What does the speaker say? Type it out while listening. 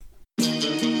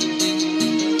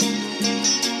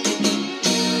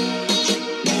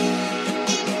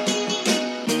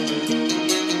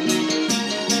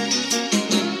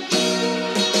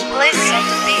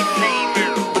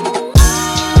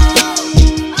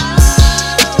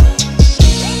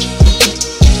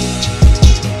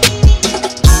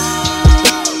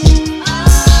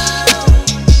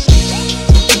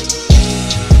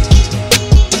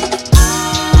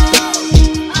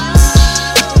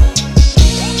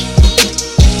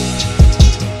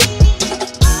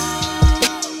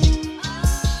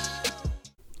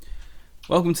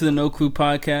Welcome to the No Clue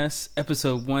Podcast,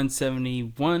 episode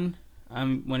 171.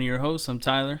 I'm one of your hosts. I'm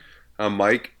Tyler. I'm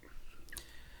Mike.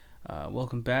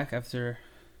 Welcome back after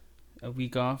a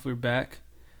week off. We're back.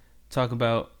 Talk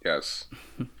about Yes.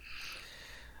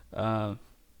 the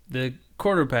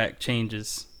quarterback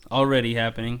changes already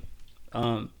happening.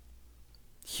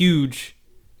 Huge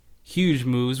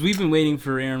moves. We've been waiting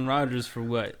for Aaron Rodgers for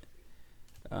what?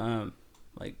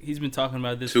 He's been talking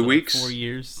about this 2 for weeks? 4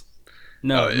 years.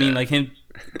 No, I mean him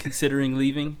considering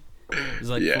leaving. It was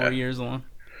 4 years long.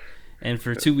 And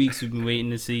for 2 weeks we've been waiting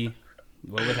to see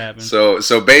what would happen.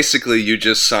 So basically you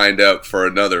just signed up for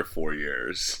another 4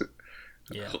 years.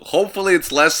 Yeah. Hopefully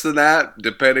it's less than that,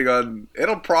 depending on...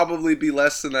 It'll probably be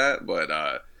less than that, but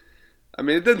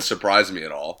it didn't surprise me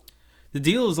at all. The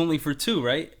deal is only for 2,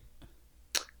 right?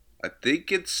 I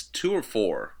think it's 2 or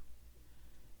 4.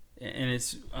 And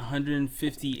it's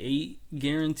 158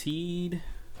 guaranteed,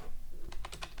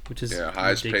 which is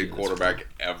highest paid ridiculous, quarterback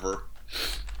ever.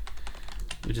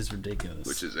 Which is ridiculous.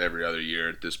 Which is every other year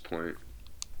at this point.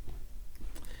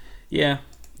 Yeah,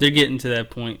 they're getting to that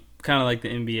point, kind of like the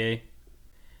NBA.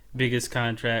 Biggest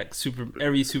contract,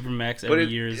 every supermax every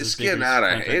year is it's the getting biggest out of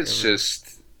contract it's ever.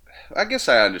 just... I guess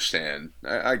I understand.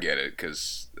 I get it,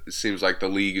 because it seems like the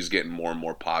league is getting more and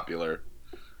more popular.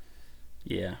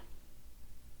 Yeah.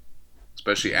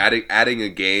 Especially adding a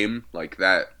game like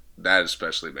that. That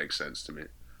especially makes sense to me.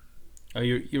 Oh,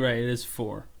 you're right. It is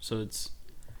 4, so it's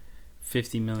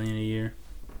 $50 million a year.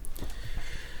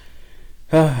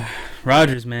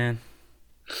 Rodgers, man,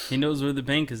 he knows where the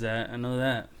bank is at. I know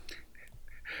that.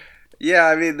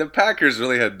 Yeah, the Packers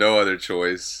really had no other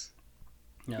choice.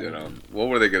 No, What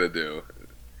were they gonna do?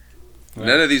 Right.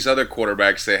 None of these other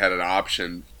quarterbacks they had an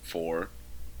option for.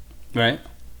 Right.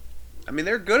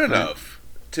 They're good enough.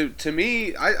 To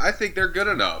me, I think they're good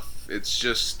enough. It's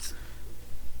just,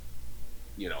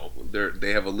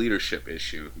 they have a leadership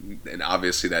issue, and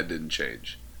obviously that didn't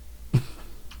change.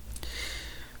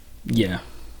 Yeah.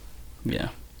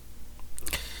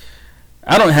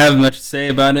 I don't have much to say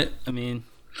about it. The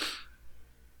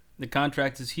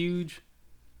contract is huge.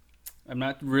 I'm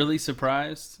not really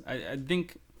surprised. I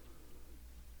think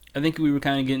we were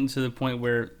kind of getting to the point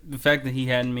where the fact that he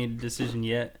hadn't made a decision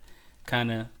yet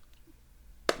kind of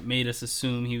made us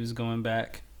assume he was going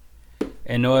back,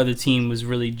 and no other team was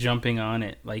really jumping on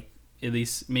it. At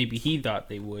least maybe he thought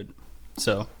they would.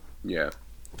 So yeah.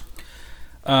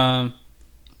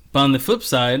 But on the flip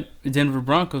side, the Denver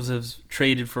Broncos have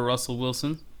traded for Russell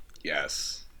Wilson.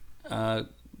 Yes.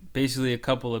 Basically a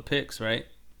couple of picks, right?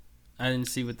 I didn't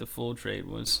see what the full trade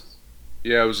was.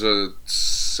 Yeah, it was a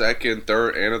second,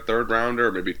 third, and a third rounder,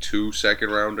 or maybe 2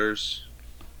 second rounders.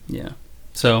 Yeah.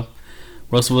 So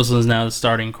Russell Wilson is now the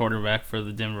starting quarterback for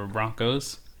the Denver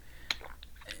Broncos.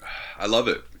 I love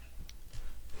it.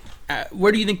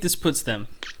 Where do you think this puts them?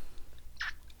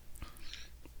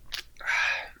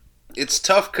 It's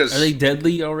tough because... Are they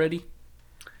deadly already?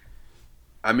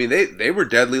 They were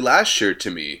deadly last year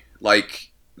to me.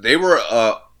 They were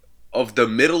of the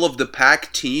middle of the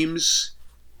pack teams.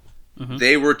 Mm-hmm.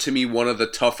 They were to me one of the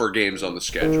tougher games on the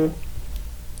schedule.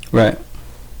 Right.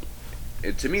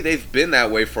 And to me, they've been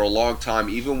that way for a long time.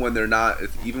 Even when they're not,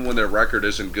 even when their record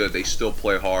isn't good, they still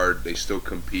play hard. They still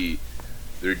compete.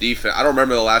 Their defense. I don't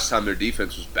remember the last time their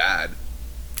defense was bad.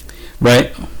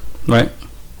 Right.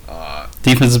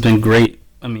 Defense has been great.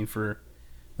 For,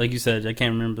 like you said, I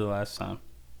can't remember the last time.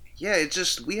 Yeah,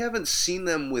 we haven't seen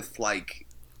them with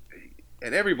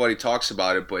and everybody talks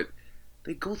about it, but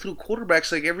they go through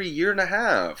quarterbacks every year and a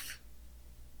half.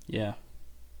 Yeah.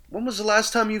 When was the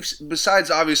last time besides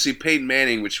obviously Peyton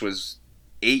Manning, which was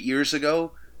 8 years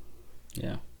ago?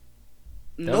 Yeah.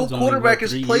 No quarterback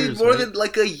has played more than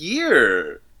a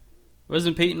year.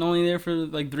 Wasn't Peyton only there for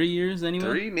 3 years anyway?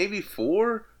 3, maybe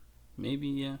 4? Maybe,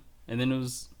 yeah. And then it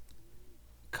was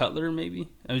Cutler, maybe?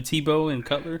 Tebow and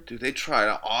Cutler? Dude, they tried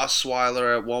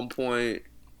Osweiler at one point.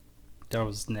 That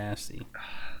was nasty.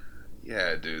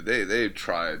 Yeah, dude, they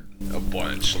tried a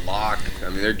bunch. Locke,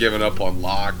 they're giving up on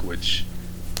Locke, which...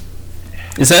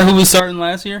 Is that who was starting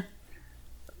last year?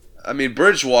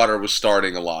 Bridgewater was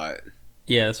starting a lot.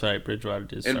 Yeah, that's right. Bridgewater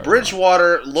did start. And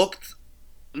Bridgewater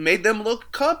made them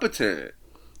look competent.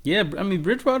 Yeah,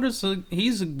 Bridgewater's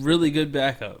he's a really good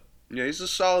backup. Yeah, he's a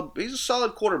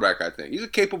solid quarterback, I think. He's a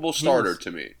capable starter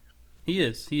to me. He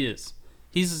is. He's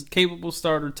a capable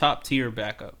starter, top tier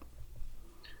backup.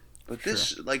 But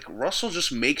this, Russell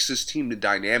just makes this team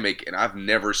dynamic, and I've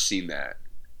never seen that.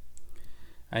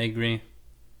 I agree.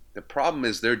 The problem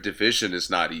is their division is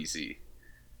not easy.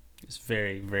 It's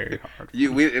very, very hard.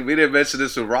 We didn't mention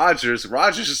this with Rodgers.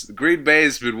 Green Bay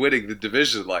has been winning the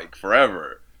division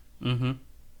forever. Mm-hmm.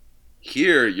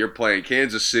 Here, you're playing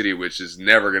Kansas City, which is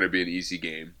never going to be an easy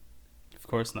game. Of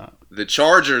course not. The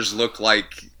Chargers look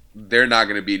like they're not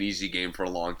going to be an easy game for a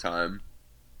long time.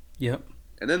 Yep.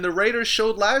 And then the Raiders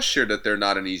showed last year that they're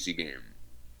not an easy game.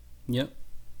 Yep.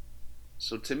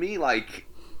 So to me, like,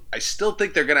 I still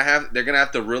think they're gonna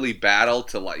have to really battle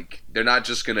to, like, they're not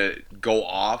just gonna go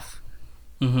off.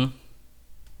 Mm-hmm.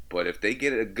 But if they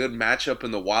get a good matchup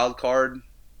in the wild card,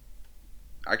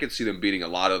 I could see them beating a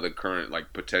lot of the current,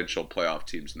 like, potential playoff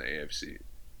teams in the AFC.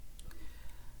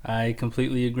 I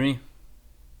completely agree.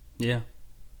 Yeah.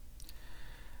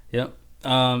 Yep.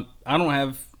 I don't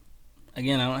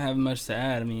have much to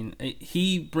add. I mean,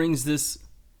 he brings just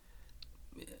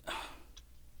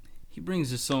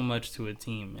so much to a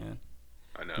team, man.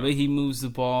 I know. The way he moves the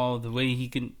ball, the way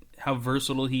how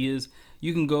versatile he is.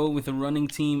 You can go with a running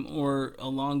team or a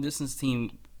long distance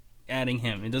team adding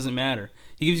him. It doesn't matter.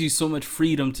 He gives you so much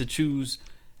freedom to choose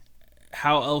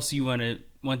how else you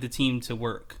want the team to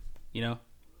work, you know?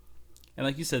 And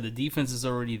like you said, the defense is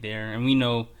already there, and we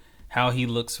know how he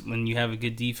looks when you have a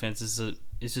good defense.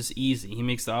 It's just easy. He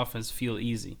makes the offense feel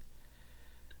easy.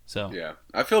 So yeah,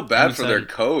 I feel bad for their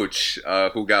coach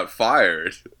who got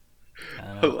fired.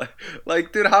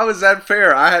 Like, dude, how is that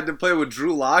fair? I had to play with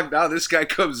Drew Lock. Now this guy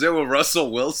comes in with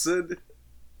Russell Wilson.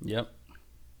 Yep.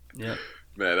 Man,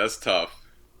 that's tough.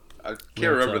 I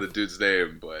can't remember the dude's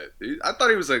name, but I thought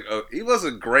he was like he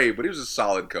wasn't great, but he was a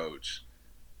solid coach.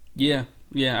 Yeah,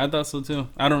 I thought so too.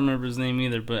 I don't remember his name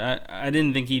either, but I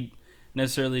didn't think he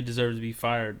necessarily deserved to be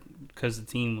fired because the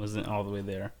team wasn't all the way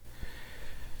there.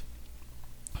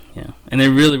 Yeah, and they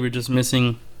really were just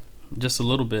missing just a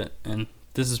little bit, and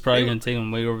this is probably going to take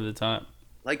them way over the top.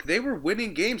 Like, they were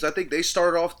winning games. I think they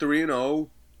started off 3-0.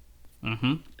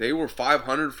 Mm-hmm. They were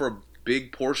 500 for a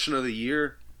big portion of the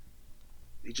year.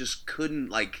 They just couldn't,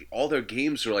 like, all their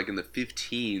games were, like, in the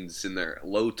 15s, in their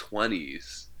low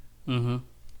 20s. Mm-hmm.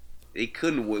 They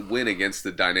couldn't win against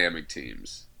the dynamic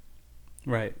teams.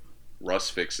 Right. Russ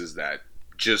fixes that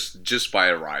just by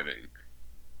arriving.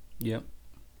 Yep.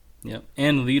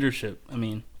 And leadership. I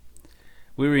mean,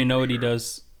 we already know what he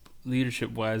does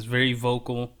leadership-wise. Very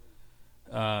vocal.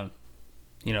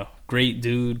 Great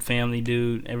dude, family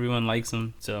dude. Everyone likes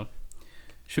him. So,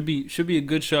 should be a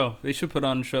good show. They should put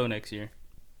on a show next year.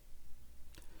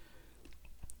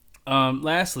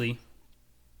 Lastly,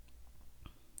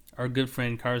 our good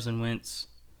friend Carson Wentz.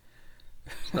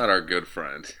 It's not our good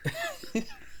friend.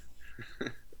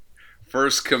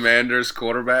 First Commanders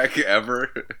quarterback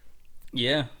ever.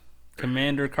 Yeah.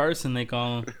 Commander Carson, they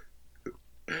call him.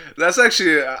 That's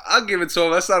actually, I'll give it to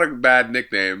him. That's not a bad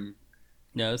nickname.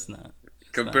 No, it's not.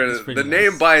 Compared to the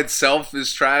name by itself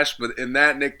is trash, but in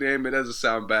that nickname, it doesn't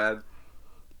sound bad.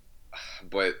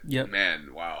 But,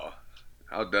 man, wow.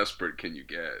 How desperate can you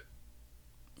get?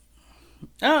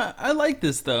 I like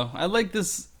this, though. I like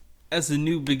this as a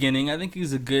new beginning. I think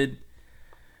he's a good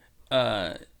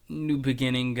new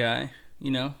beginning guy.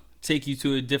 You know, take you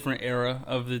to a different era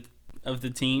of the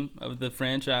team, of the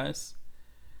franchise.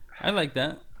 I like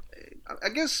that. I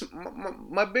guess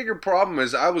my bigger problem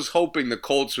is I was hoping the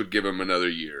Colts would give him another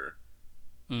year.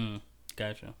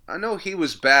 Gotcha. I know he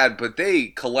was bad, but they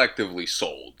collectively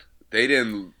sold. They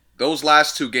didn't. Those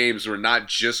last two games were not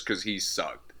just because he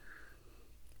sucked.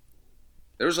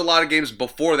 There was a lot of games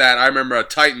before that. I remember a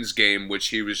Titans game, which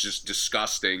he was just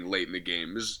disgusting late in the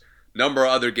game. There's a number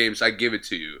of other games, I give it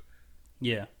to you.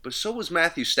 Yeah. But so was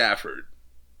Matthew Stafford.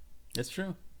 That's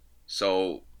true.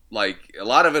 So, like, a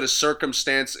lot of it is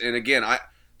circumstance. And again,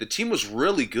 the team was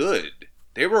really good.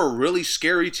 They were a really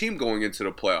scary team going into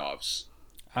the playoffs.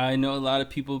 I know a lot of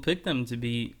people picked them to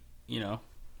be,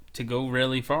 to go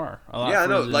really far. I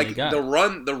know. Like, the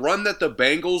run that the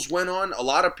Bengals went on, a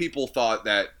lot of people thought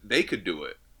that they could do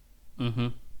it. Mm-hmm.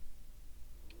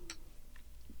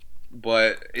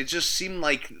 But it just seemed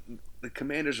like the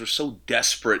Commanders were so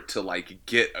desperate to, like,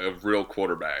 get a real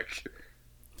quarterback.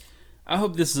 I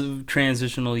hope this is a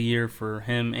transitional year for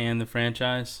him and the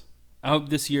franchise. I hope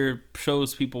this year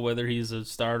shows people whether he's a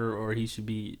starter or he should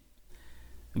be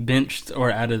benched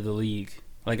or out of the league.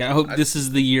 Like, I hope this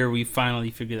is the year we finally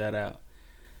figure that out.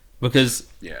 Because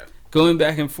going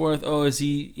back and forth, is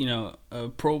he, a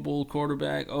Pro Bowl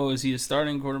quarterback? Is he a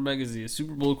starting quarterback? Is he a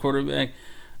Super Bowl quarterback?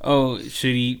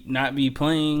 Should he not be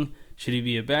playing? Should he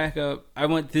be a backup? I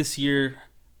want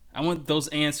those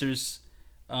answers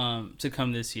to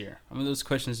come this year. I want those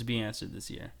questions to be answered this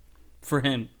year. For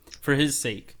him, for his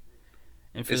sake.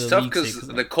 And for it's tough because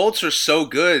the Colts are so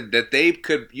good that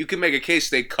you can make a case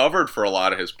they covered for a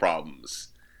lot of his problems.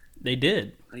 They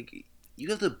did. Like, you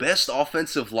have the best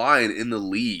offensive line in the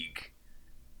league.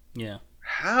 Yeah.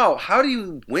 How? How do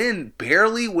you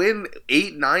barely win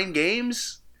 8, 9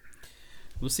 games?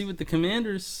 We'll see with the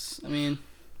Commanders. I mean,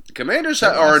 The Commanders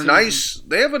are nice.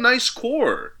 They have a nice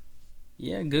core.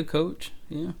 Yeah, good coach.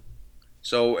 Yeah.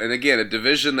 So, and again, a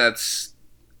division that's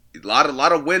a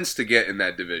lot of wins to get in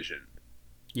that division.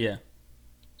 Yeah.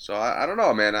 So I don't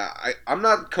know, man. I'm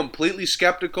not completely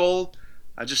skeptical.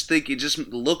 I just think it just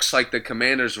looks like the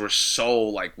Commanders were so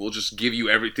like, we'll just give you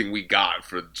everything we got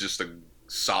for just a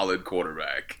solid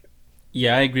quarterback.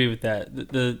 Yeah, I agree with that.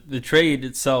 The trade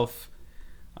itself,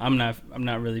 I'm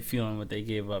not really feeling what they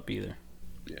gave up either.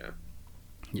 Yeah.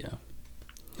 Yeah.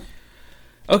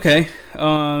 Okay. You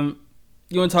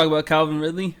want to talk about Calvin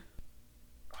Ridley?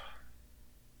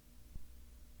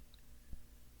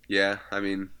 Yeah, I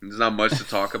mean, there's not much to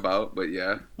talk about, but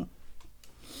yeah.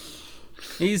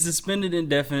 He's suspended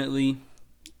indefinitely.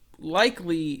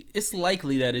 It's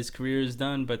likely that his career is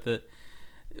done, but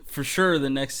for sure the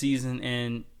next season,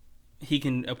 and he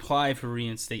can apply for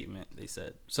reinstatement, they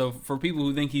said. So for people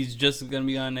who think he's just going to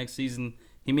be gone next season,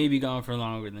 he may be gone for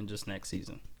longer than just next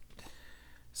season.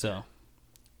 So,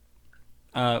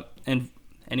 and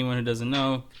anyone who doesn't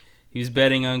know, he was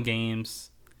betting on games,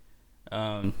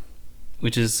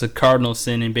 which is a cardinal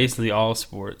sin in basically all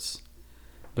sports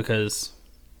because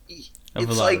of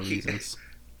a lot of reasons.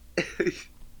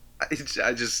 It's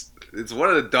one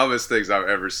of the dumbest things I've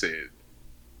ever seen.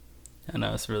 I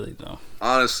know, it's really dumb.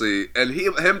 Honestly, and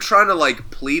him trying to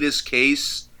like plead his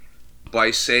case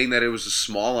by saying that it was a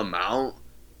small amount,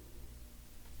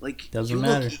 like doesn't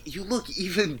matter. You look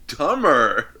even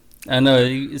dumber. I know,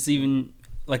 it's even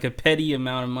like a petty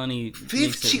amount of money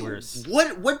makes it worse.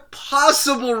 What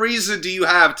possible reason do you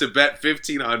have to bet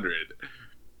 $1,500?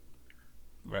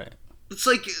 Right. It's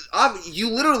like you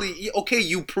literally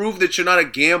you prove that you're not a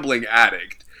gambling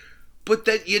addict, but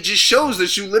that it just shows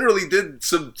that you literally did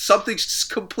something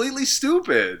completely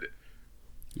stupid.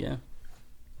 Yeah.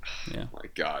 Yeah. Oh my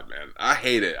God, man, I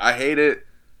hate it. I hate it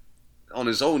on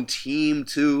his own team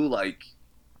too. Like,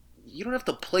 you don't have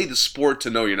to play the sport to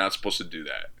know you're not supposed to do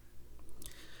that.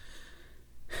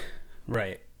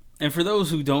 Right. And for those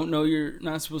who don't know you're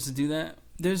not supposed to do that,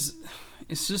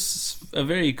 it's just a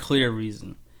very clear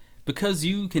reason. Because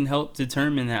you can help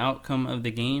determine the outcome of the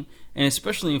game, and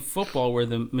especially in football where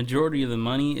the majority of the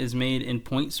money is made in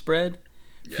point spread,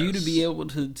 for you to be able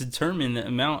to determine the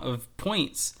amount of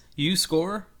points you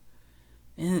score,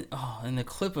 and the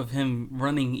clip of him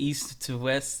running east to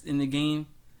west in the game.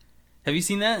 Have you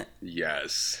seen that?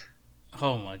 Yes.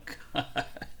 Oh my God.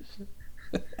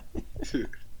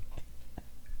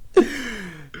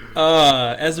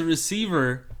 As a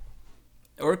receiver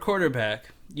or quarterback,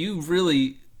 you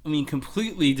really,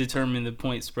 completely determine the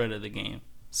point spread of the game.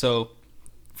 So,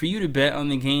 for you to bet on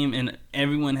the game and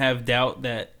everyone have doubt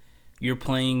that you're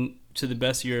playing to the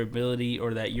best of your ability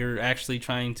or that you're actually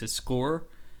trying to score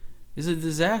is a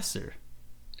disaster.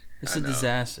 It's a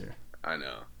disaster. I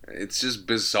know. It's just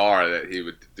bizarre that he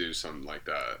would do something like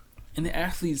that. And the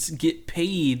athletes get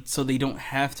paid so they don't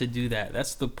have to do that.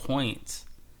 That's the point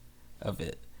of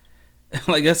it.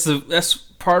 Like, that's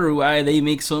part of why they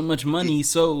make so much money,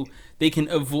 so they can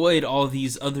avoid all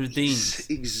these other things.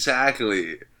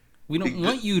 Exactly. We don't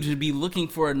want you to be looking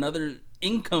for another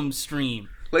income stream.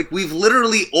 Like, we've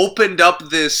literally opened up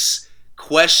this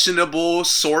questionable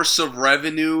source of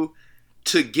revenue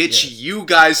to get you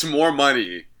guys more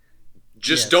money.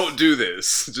 Just don't do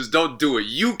this. Just don't do it.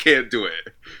 You can't do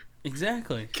it.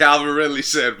 Exactly. Calvin Ridley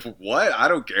said, "What? I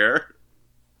don't care."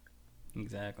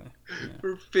 Exactly. Yeah.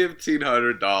 For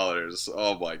 $1,500.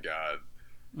 Oh my God.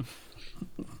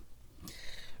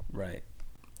 Right.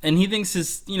 And he thinks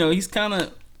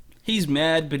he's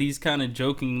mad, but he's kind of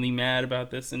jokingly mad about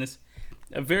this, and it's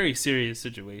a very serious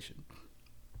situation.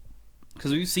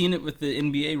 Because we've seen it with the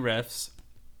NBA refs.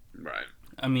 Right.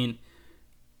 I mean,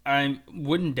 I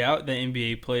wouldn't doubt that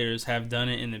NBA players have done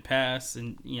it in the past,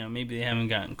 and maybe they haven't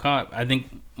gotten caught. I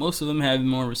think most of them have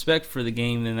more respect for the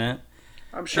game than that.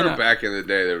 I'm sure back in the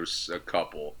day there was a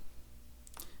couple.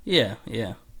 Yeah.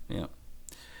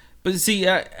 But see,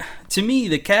 to me,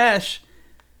 the cash,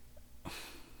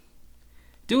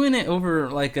 doing it over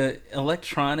like a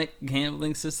electronic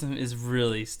gambling system is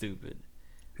really stupid.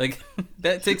 Like,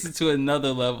 that takes it to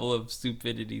another level of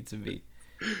stupidity to me.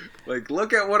 Like,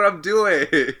 look at what I'm doing.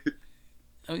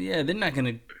 Oh yeah, they're not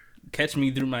gonna catch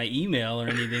me through my email or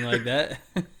anything like that.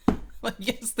 Like,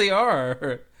 yes, they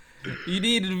are. You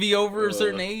need to be over a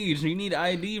certain age. You need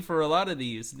ID for a lot of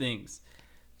these things.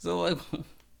 So, like,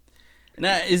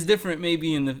 that is different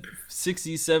maybe in the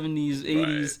 60s, 70s,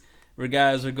 80s, where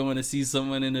guys are going to see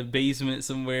someone in a basement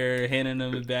somewhere, handing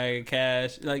them a bag of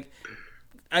cash. Like,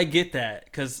 I get that,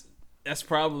 because that's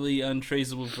probably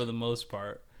untraceable for the most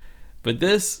part. But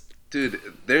this, Dude,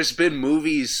 there's been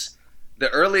movies. The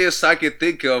earliest I could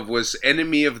think of was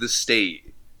Enemy of the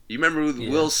State. You remember with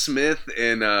Will Smith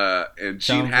and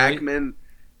Gene Hackman?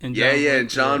 and And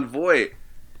John Voight.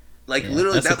 Like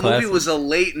literally, that movie was a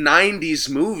late '90s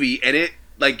movie, and it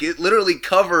literally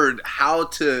covered how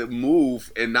to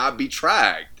move and not be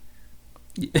tracked.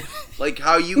 Like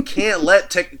how you can't let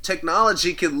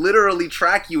technology can literally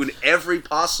track you in every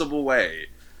possible way.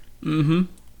 Mm-hmm.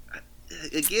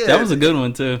 Again, that was a good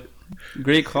one too.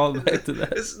 Great callback to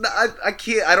that. It's not, I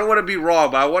can't. I don't want to be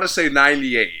wrong, but I want to say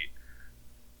 '98.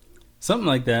 Something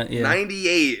like that. Yeah,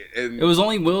 '98. And it was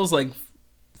only Will's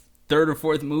third or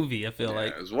fourth movie. I feel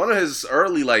like it was one of his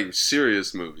early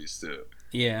serious movies too.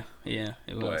 Yeah,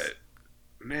 it was.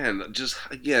 But man, just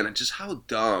how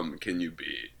dumb can you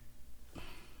be?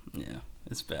 Yeah,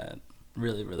 it's bad.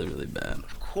 Really, really, really bad.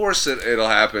 Of course, it'll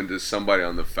happen to somebody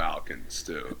on the Falcons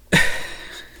too.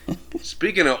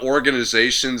 Speaking of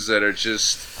organizations that are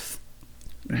just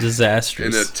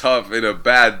disastrous,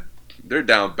 they're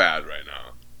down bad right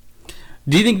now.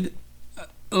 Do you think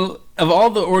of all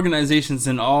the organizations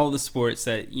in all the sports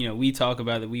that we talk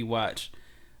about, that we watch,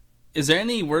 is there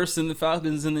any worse than the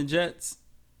Falcons and the Jets?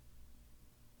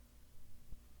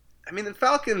 I mean, the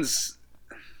Falcons,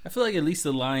 I feel like at least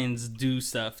the Lions do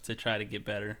stuff to try to get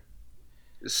better.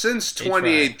 Since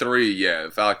 28-3,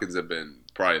 the Falcons have been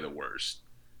probably the worst.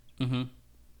 Mm-hmm.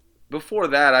 Before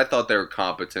that, I thought they were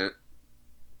competent.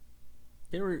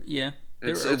 They were, yeah.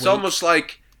 It's almost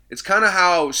like, it's kind of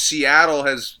how Seattle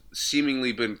has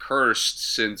seemingly been cursed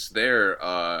since their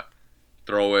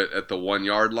throw it at the 1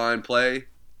 yard line play.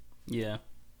 Yeah.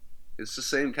 It's the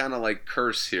same kind of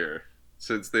curse here.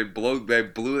 Since they blew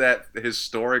that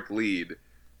historic lead,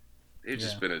 they've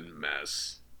just been a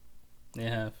mess. They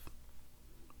have.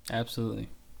 Absolutely.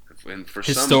 And for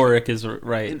historic is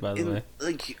right, by the way.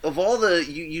 Like, of all the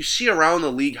you see around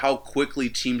the league how quickly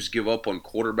teams give up on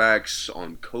quarterbacks,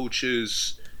 on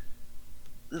coaches.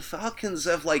 The Falcons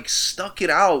have stuck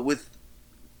it out with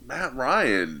Matt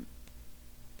Ryan.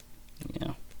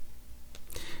 Yeah.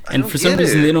 And for some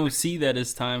reason they don't see that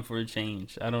it's time for a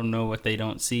change. I don't know what they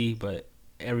don't see, but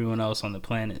everyone else on the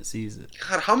planet sees it.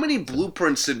 God, how many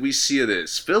blueprints did we see of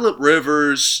this? Phillip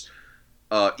Rivers,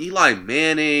 Eli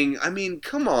Manning. I mean,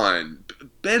 come on.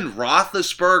 Ben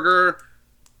Roethlisberger.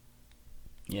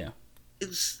 Yeah.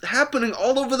 It's happening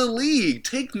all over the league.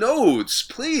 Take notes,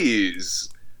 please.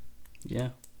 Yeah.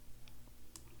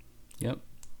 Yep.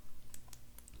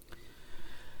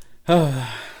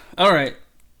 All right.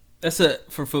 That's it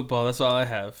for football. That's all I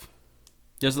have.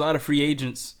 There's a lot of free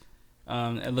agents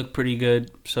that look pretty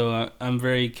good, so I'm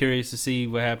very curious to see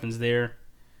what happens there.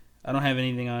 I don't have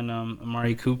anything on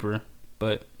Amari Cooper,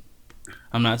 but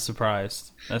I'm not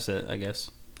surprised. That's it, I guess.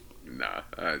 Nah,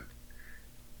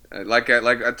 like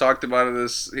I talked about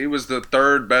he was the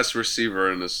third best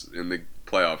receiver in the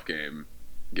playoff game,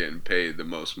 getting paid the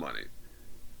most money.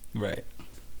 Right.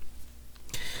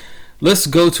 Let's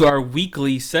go to our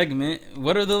weekly segment.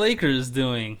 What are the Lakers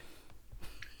doing?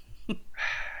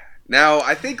 Now,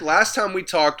 I think last time we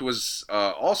talked was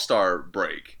All-Star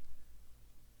break.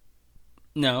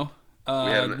 No.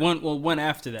 One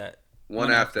after that.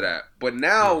 One after that. But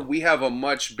now we have a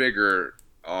much bigger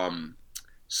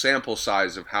sample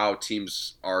size of how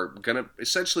teams are going to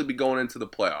essentially be going into the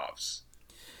playoffs.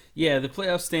 Yeah, the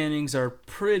playoff standings are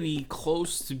pretty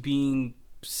close to being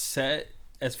set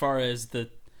as far as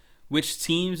which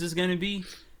teams is going to be.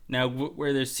 Now,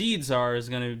 where their seeds are is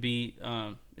going to be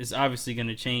is obviously going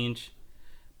to change,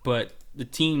 but the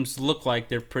teams look like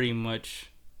they're pretty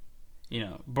much,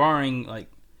 barring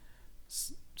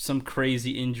some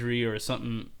crazy injury or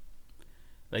something,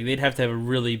 they'd have to have a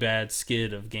really bad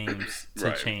skid of games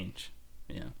to change.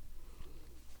 Yeah.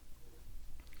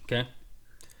 Okay.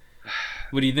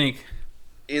 What do you think?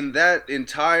 In that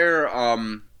entire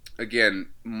again,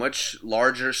 much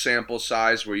larger sample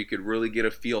size where you could really get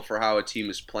a feel for how a team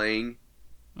is playing.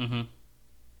 Mm-hmm.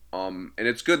 And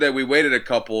it's good that we waited a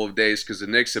couple of days because the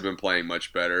Knicks have been playing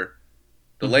much better.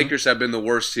 The Lakers have been the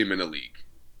worst team in the league.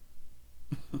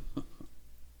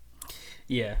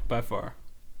 Yeah, by far.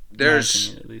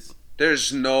 There's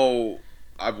no...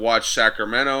 I've watched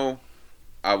Sacramento.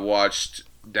 I've watched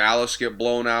Dallas get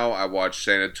blown out. I watched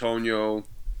San Antonio.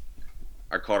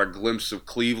 I caught a glimpse of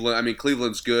Cleveland. I mean,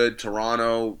 Cleveland's good.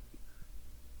 Toronto.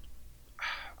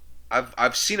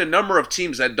 I've seen a number of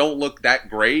teams that don't look that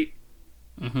great.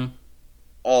 Mm-hmm.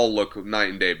 All look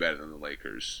night and day better than the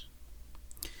Lakers.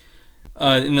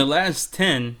 In the last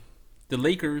 10, the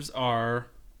Lakers are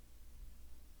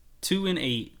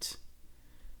 2-8,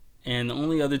 and the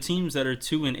only other teams that are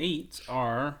 2-8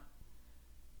 are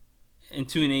and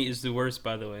 2-8 is the worst,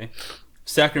 by the way.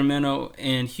 Sacramento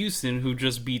and Houston, who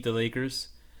just beat the Lakers,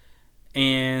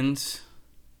 and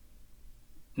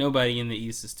nobody in the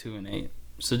East is 2-8.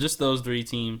 So just those three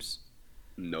teams.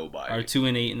 Nobody are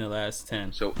 2-8 in the last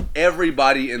 10. So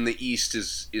everybody in the East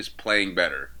is playing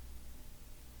better.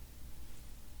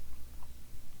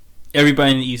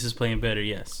 Everybody in the East is playing better.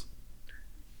 Yes.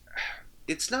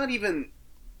 It's not even.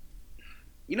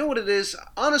 You know what it is?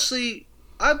 Honestly,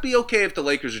 I'd be okay if the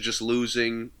Lakers are just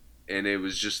losing and it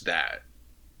was just that.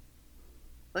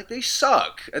 Like, they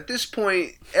suck. At this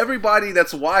point, everybody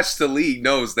that's watched the league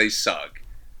knows they suck.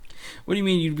 What do you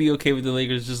mean you'd be okay with the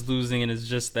Lakers just losing and it's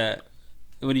just that?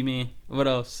 What do you mean? What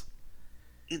else?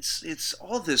 It's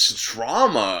all this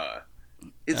drama.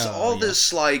 It's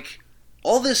this, like,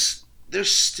 all this.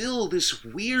 There's still this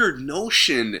weird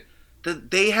notion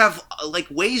that they have, like,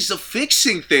 ways of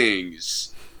fixing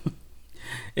things.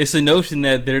 It's a notion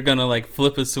that they're gonna, like,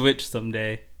 flip a switch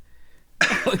someday.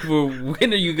 Like, well,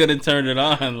 when are you gonna turn it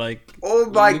on? Like, oh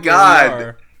my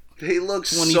God, they look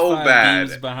so bad.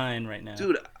 Games behind right now,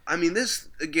 dude. I mean, this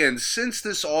again. Since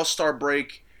this All-Star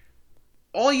break,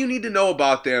 all you need to know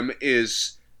about them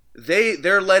is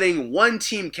they're letting one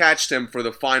team catch them for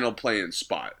the final play-in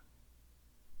spot.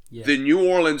 Yeah. The New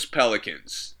Orleans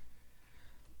Pelicans.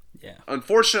 Yeah.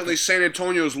 Unfortunately, San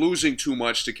Antonio's losing too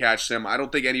much to catch them. I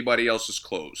don't think anybody else is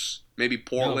close. Maybe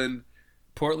Portland. No.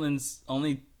 Portland's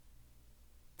only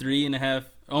 3.5,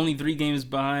 only 3 games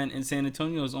behind, and San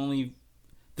Antonio's only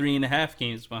 3.5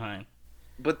 games behind.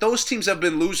 But those teams have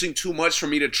been losing too much for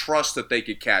me to trust that they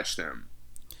could catch them.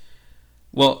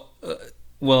 Well,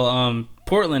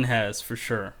 Portland has for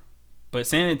sure, but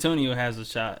San Antonio has a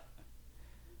shot.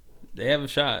 They have a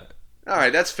shot. All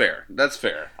right, that's fair. That's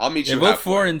fair. I'll meet you halfway. They're both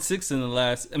 4-6 in the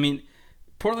last. I mean,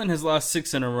 Portland has lost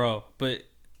 6 in a row, but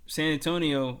San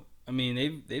Antonio, I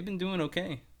mean, they've been doing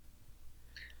okay.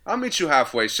 I'll meet you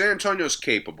halfway. San Antonio's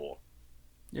capable.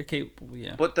 They're capable,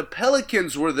 yeah. But the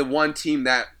Pelicans were the one team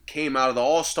that came out of the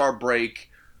All-Star break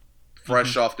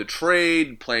fresh off the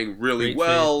trade, playing really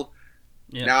well.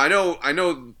 Yeah. Now, I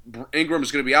know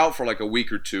Ingram's going to be out for like a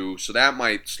week or two, so that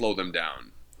might slow them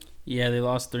down. Yeah, they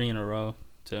lost 3 in a row,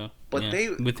 too. But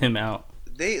with him out.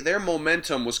 Their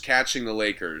momentum was catching the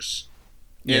Lakers.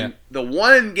 Yeah. And the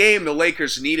one game the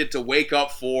Lakers needed to wake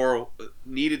up for,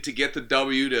 needed to get the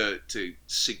W to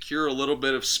secure a little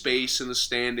bit of space in the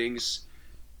standings,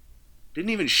 didn't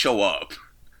even show up.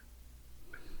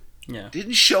 Yeah.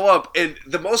 Didn't show up. And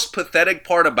the most pathetic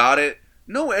part about it,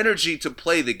 no energy to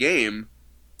play the game.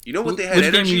 You know what they had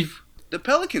energy? The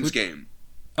Pelicans game.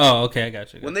 Oh, okay, I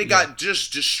got you. When they got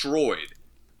just destroyed.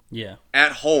 Yeah.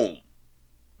 At home.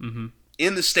 Mm-hmm.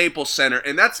 In the Staples Center.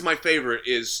 And that's my favorite,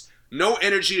 is no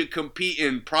energy to compete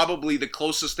in probably the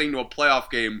closest thing to a playoff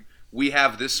game we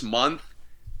have this month.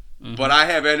 Mm-hmm. But I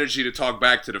have energy to talk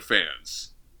back to the fans.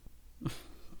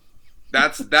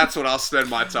 That's what I'll spend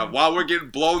my time. While we're getting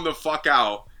blown the fuck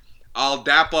out, I'll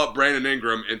dap up Brandon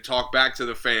Ingram and talk back to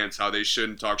the fans how they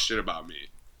shouldn't talk shit about me.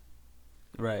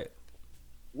 Right.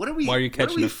 What are we? Why are you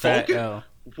catching a fat L?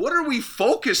 What are we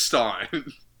focused on?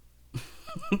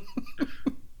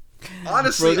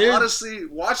 Honestly,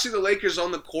 watching the Lakers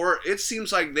on the court, it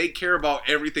seems like they care about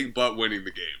everything but winning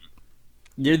the game.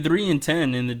 They're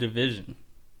 3-10 in the division.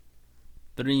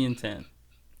 3-10.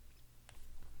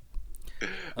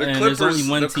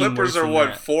 The Clippers are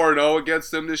what, 4-0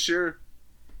 against them this year?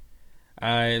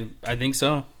 I think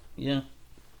so. Yeah.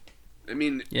 I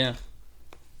mean, yeah.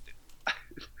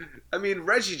 I mean,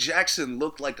 Reggie Jackson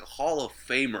looked like a Hall of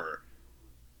Famer.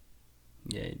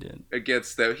 Yeah, he did.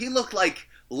 Against them. He looked like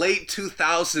late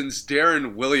 2000s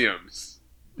Darren Williams.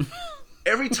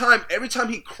 Every time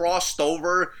he crossed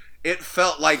over, it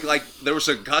felt like there was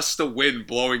a gust of wind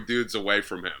blowing dudes away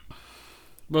from him.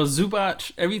 Bro,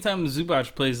 Zubac, every time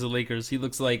Zubac plays the Lakers, he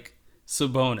looks like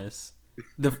Sabonis.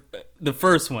 The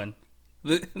first one.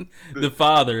 The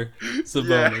father,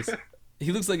 Sabonis. Yeah.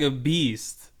 He looks like a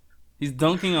beast. He's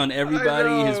dunking on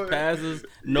everybody, his passes,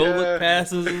 no-look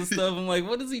passes and stuff. I'm like,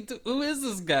 what is he do? Who is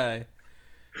this guy?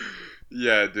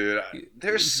 Yeah, dude.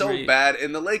 They're so great. Bad.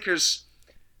 And the Lakers,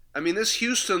 I mean, this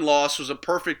Houston loss was a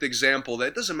perfect example that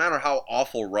it doesn't matter how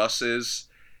awful Russ is.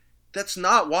 That's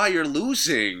not why you're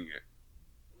losing.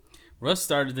 Russ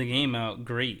started the game out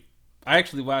great. I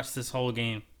actually watched this whole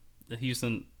game, the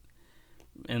Houston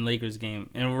and Lakers game.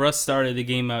 And Russ started the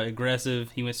game out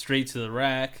aggressive. He went straight to the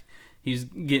rack. He's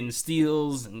getting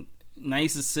steals and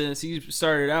nice assists. He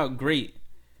started out great.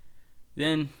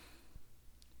 Then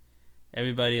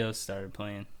everybody else started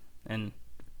playing. And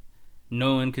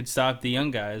no one could stop the young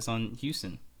guys on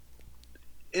Houston.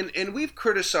 And we've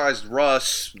criticized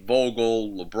Russ,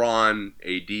 Vogel, LeBron,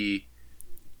 AD.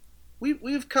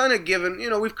 we've kind of given,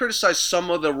 we've criticized some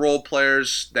of the role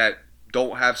players that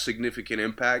don't have significant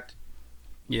impact.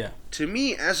 Yeah. To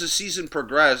me, as the season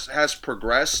has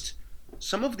progressed,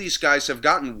 some of these guys have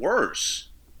gotten worse.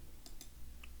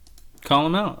 Call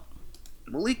him out.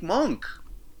 Malik Monk,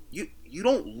 you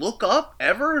don't look up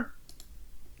ever?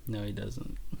 No, he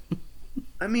doesn't.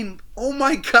 I mean, oh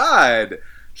my God.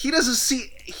 He doesn't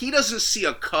see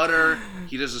a cutter.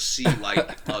 He doesn't see like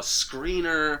a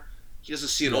screener. He doesn't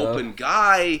see an open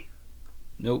guy.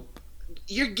 Nope.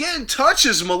 You're getting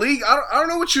touches, Malik. I don't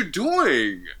know what you're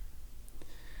doing.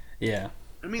 Yeah.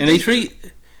 I mean, and they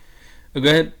treat. Oh, go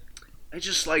ahead. I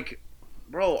just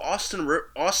bro,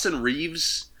 Austin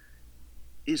Reeves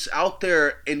is out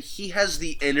there and he has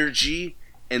the energy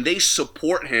and they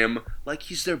support him like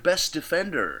he's their best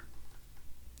defender.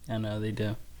 I know they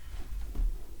do.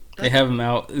 They have him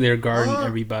out there guarding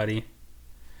everybody.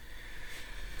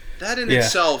 That in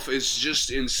itself is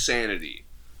just insanity.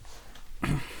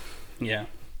 Yeah.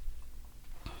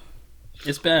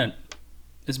 It's bad.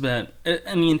 It's bad.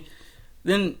 I mean,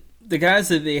 then the guys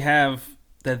that they have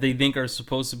that they think are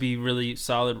supposed to be really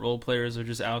solid role players are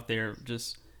just out there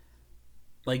just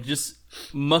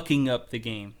mucking up the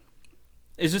game.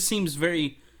 It just seems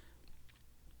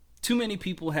too many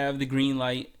people have the green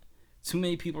light. Too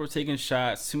many people are taking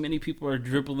shots. Too many people are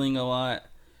dribbling a lot.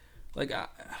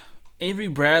 Avery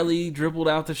Bradley dribbled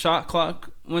out the shot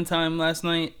clock one time last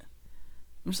night.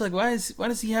 I'm just like, why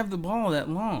does he have the ball that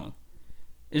long?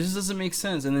 It just doesn't make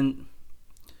sense. And then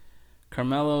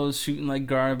Carmelo's shooting like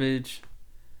garbage.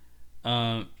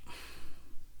 DJ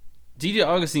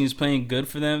Augustine is playing good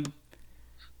for them.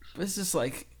 But it's just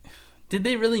like, did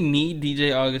they really need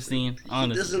DJ Augustine?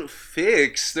 Honestly, he doesn't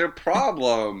fix their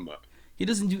problem. He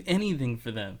doesn't do anything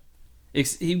for them.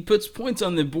 He puts points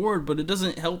on the board, but it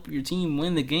doesn't help your team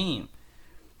win the game.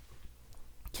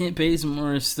 Kent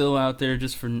Bazemore is still out there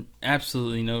just for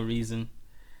absolutely no reason.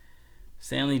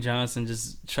 Stanley Johnson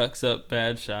just chucks up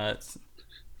bad shots.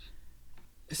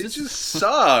 They just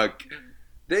suck.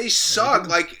 They suck.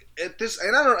 Like at this,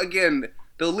 and I don't. Again,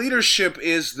 the leadership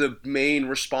is the main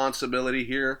responsibility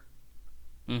here.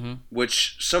 Mm-hmm.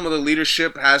 Which some of the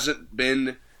leadership has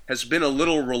been a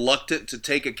little reluctant to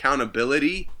take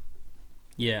accountability.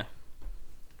 Yeah.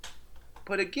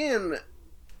 But again,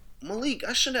 Malik,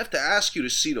 I shouldn't have to ask you to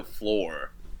see the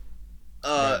floor.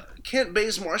 Right. Kent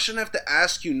Bazemore, I shouldn't have to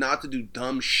ask you not to do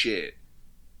dumb shit.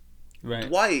 Right.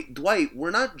 Dwight, we're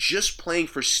not just playing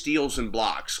for steals and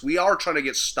blocks. We are trying to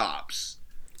get stops.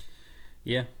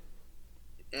 Yeah.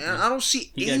 And I don't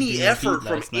see any effort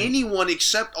from anyone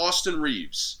except Austin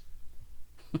Reeves.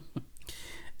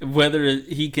 Whether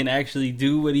he can actually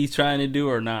do what he's trying to do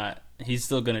or not, he's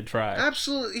still going to try.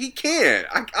 Absolutely. He can't.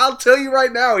 I'll tell you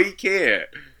right now, he can't.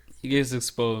 He gets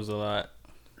exposed a lot.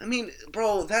 I mean,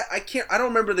 bro, I don't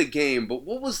remember the game, but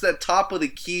what was that top of the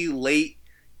key late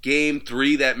game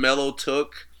 3 that Melo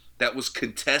took that was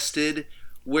contested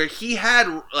where he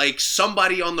had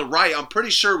somebody on the right? I'm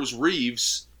pretty sure it was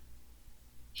Reeves.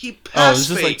 He pass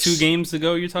was this 2 games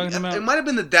ago you're talking about? It might have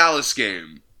been the Dallas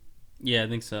game. Yeah, I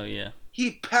think so, yeah.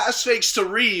 He pass fakes to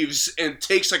Reeves and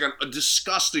takes a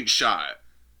disgusting shot.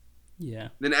 Yeah.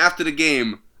 Then after the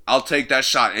game, I'll take that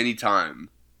shot anytime.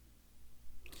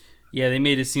 Yeah, they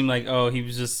made it seem like, he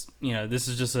was just, this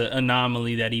is just an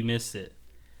anomaly that he missed it.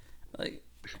 Like,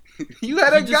 you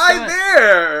had a guy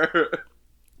there.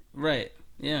 Right,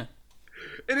 yeah.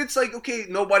 And it's like, okay,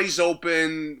 nobody's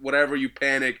open, whatever, you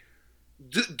panic.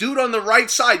 Dude on the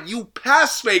right side, you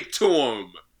pass fake to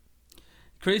him.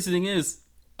 Crazy thing is,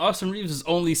 Austin Reeves is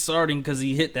only starting because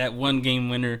he hit that 1 game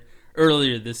winner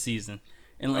earlier this season.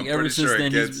 And ever since then,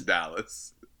 against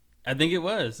Dallas. I think it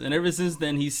was. And ever since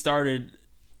then, he started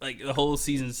the whole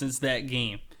season since that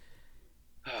game.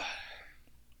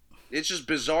 It's just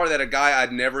bizarre that a guy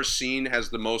I'd never seen has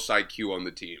the most IQ on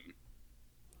the team.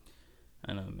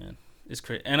 I know, man. It's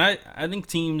crazy. And I think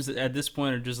teams at this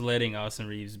point are just letting Austin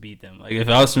Reeves beat them. If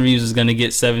Austin Reeves is going to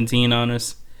get 17 on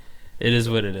us, it is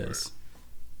what it is.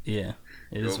 Yeah,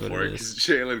 it is what it is.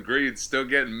 Jalen Green's still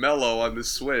getting Melo on the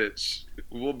switch.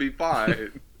 We'll be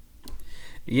fine.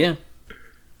 Yeah.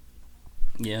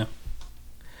 Yeah.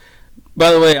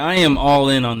 By the way, I am all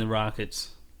in on the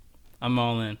Rockets. I'm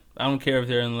all in. I don't care if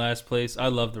they're in last place. I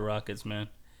love the Rockets, man.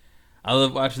 I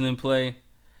love watching them play.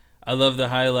 I love the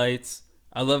highlights.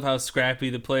 I love how scrappy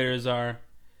the players are.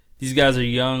 These guys are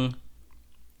young.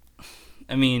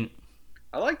 I mean,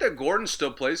 I like that Gordon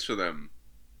still plays for them.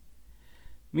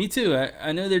 Me too.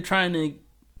 I know they're trying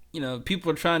to,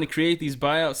 people are trying to create these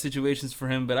buyout situations for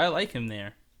him, but I like him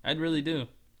there. I really do.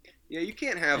 Yeah, you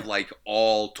can't have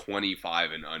all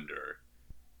 25 and under.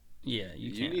 Yeah,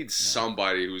 you You can't. need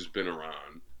somebody who's been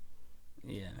around.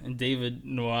 Yeah, and David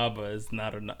Nwaba is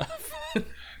not enough.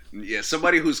 Yeah,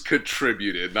 somebody who's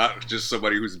contributed, not just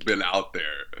somebody who's been out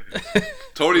there.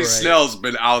 Tony Right. Snell's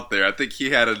been out there. I think he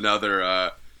had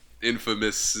another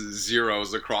infamous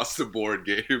zeros across the board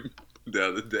game the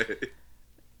other day.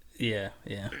 Yeah.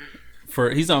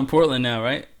 He's on Portland now,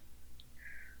 right?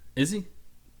 Is he?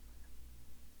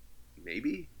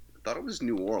 Maybe? I thought it was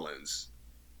New Orleans.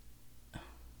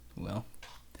 Well,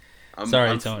 I'm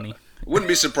Tony. Wouldn't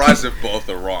be surprised if both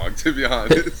are wrong, to be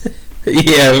honest.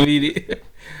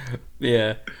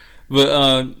 Yeah.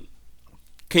 But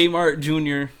Kmart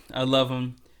Jr., I love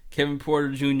him. Kevin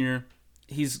Porter Jr.,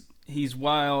 he's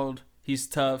wild. He's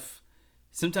tough.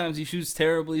 Sometimes he shoots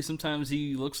terribly. Sometimes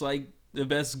he looks like the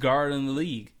best guard in the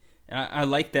league. And I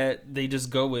like that they just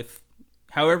go with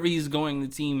however he's going. The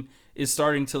team is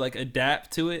starting to like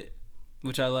adapt to it,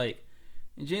 which I like.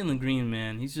 And Jalen Green,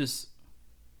 man,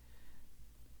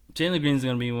 Jalen Green's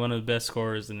going to be one of the best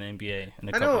scorers in the NBA in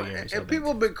a couple of years. And people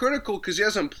have been critical because he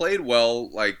hasn't played well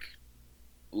like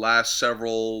last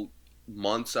several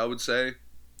months, I would say.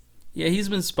 Yeah, he's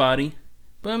been spotty.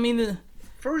 But I mean,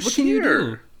 First what can you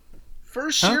do?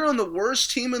 First year on the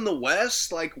worst team in the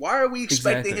West? Like, why are we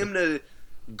expecting him to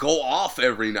go off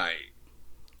every night?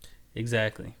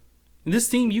 Exactly. This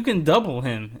team, you can double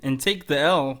him and take the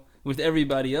L with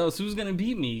everybody else. Who's going to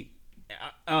beat me?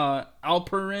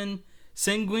 Alperen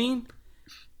Sengun?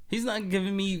 He's not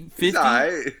giving me 50. He's all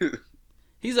right.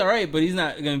 He's all right, but he's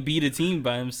not going to beat a team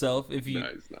by himself. No,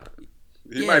 he's not.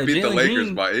 He might beat the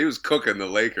Lakers by... He was cooking the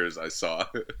Lakers, I saw.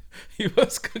 He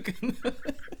was cooking them.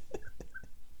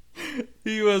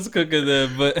 He was cooking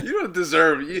them, but... You don't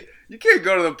deserve... You can't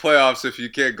go to the playoffs if you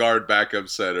can't guard backup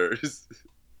centers.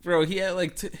 Bro, he had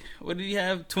like... what did he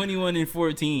have? 21 and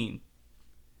 14.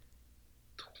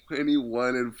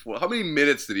 21 and 4. How many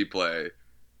minutes did he play?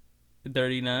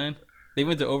 39. They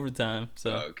went to overtime,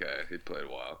 so... Oh, okay, he played a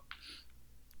while.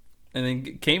 And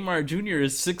then Kmart Jr.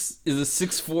 is a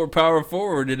 6'4" power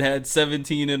forward and had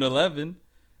 17 and 11.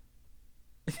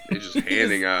 He's just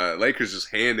handing out... Lakers just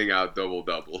handing out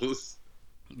double-doubles.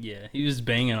 Yeah, he was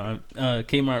banging on...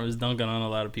 Kmart was dunking on a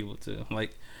lot of people, too.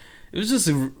 Like, it was just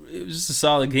a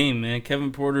solid game, man.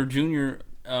 Kevin Porter Jr.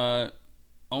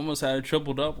 Almost had a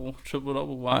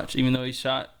triple-double watch, even though he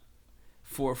shot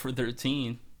 4 for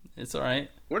 13. It's all right.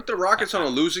 Weren't the Rockets on a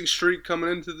losing streak coming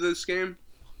into this game?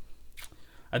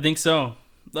 I think so.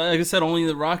 Like I said, only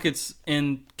the Rockets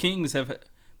and Kings have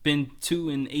been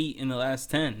 2-8 in the last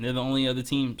 10. They're the only other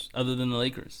teams other than the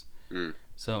Lakers.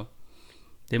 So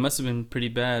they must have been pretty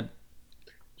bad.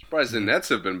 Surprised the Nets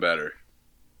have been better.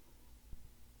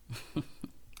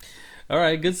 All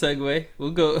right, good segue.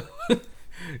 We'll go.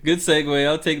 Good segue.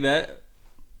 I'll take that.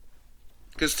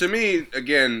 Because to me,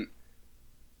 again,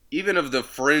 even of the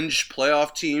fringe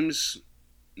playoff teams,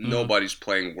 nobody's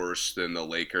playing worse than the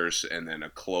Lakers, and then a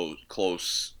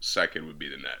close second would be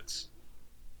the Nets.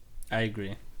 I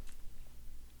agree.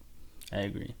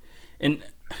 And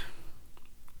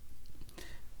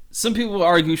some people will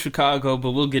argue Chicago,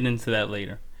 but we'll get into that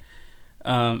later.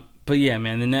 But yeah,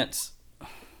 man, the Nets,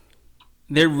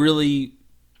 they're really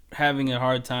having a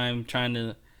hard time trying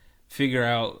to figure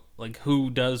out like who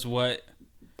does what,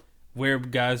 where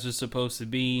guys are supposed to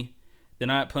be. They're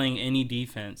not playing any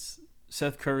defense.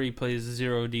 Seth Curry plays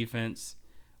 0 defense,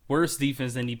 worse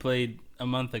defense than he played a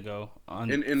month ago on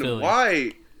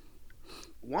Philly.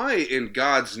 Why in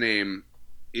God's name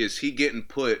is he getting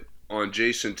put on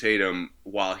Jason Tatum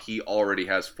while he already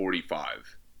has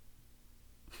 45?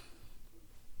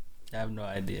 I have no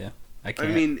idea. I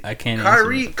can't.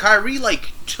 Kyrie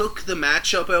like took the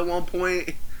matchup at one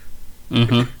point,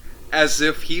 as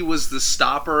if he was the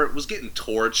stopper. It was getting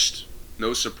torched.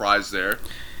 No surprise there.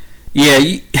 Yeah,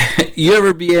 you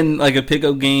ever be in like a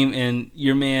pickup game and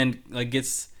your man like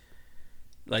gets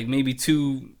like maybe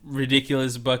 2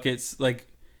 ridiculous buckets, like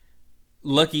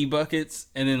lucky buckets,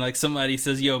 and then like somebody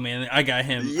says, "Yo, man, I got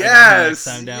him." Yes, I got him next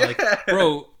time down. Like,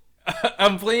 bro,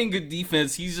 I'm playing good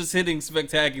defense. He's just hitting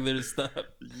spectacular stuff.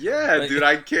 Yeah, like, dude,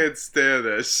 I can't stand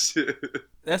this shit.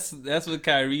 That's what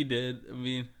Kyrie did. I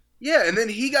mean, yeah, and then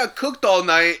he got cooked all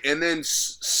night, and then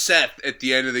Seth at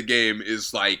the end of the game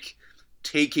is like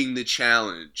taking the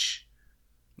challenge.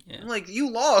 Yeah. I'm like,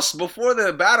 you lost before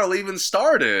the battle even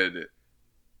started.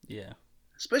 Yeah.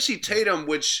 Especially Tatum,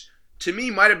 which to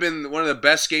me might have been one of the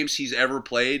best games he's ever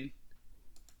played.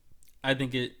 I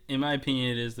think in my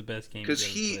opinion, it is the best game. Because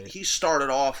he started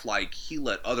off like he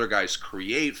let other guys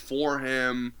create for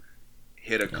him,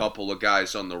 hit a couple of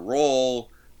guys on the roll,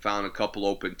 found a couple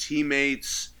open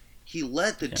teammates. He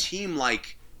let the team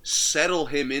like settle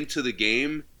him into the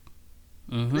game.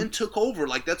 and then took over.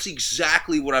 Like, that's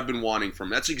exactly what I've been wanting from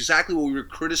him. That's exactly what we were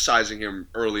criticizing him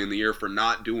early in the year for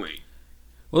not doing.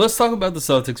 Well, let's talk about the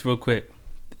Celtics real quick.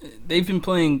 They've been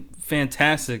playing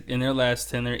fantastic in their last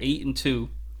 10. They're 8-2.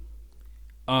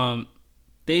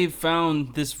 They've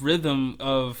found this rhythm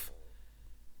of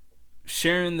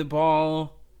sharing the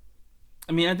ball.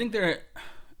 I mean,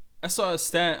 I saw a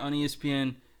stat on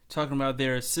ESPN talking about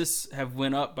their assists have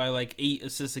went up by like 8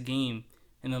 assists a game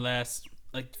in the last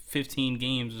like 15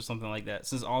 games or something like that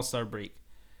since All-Star break.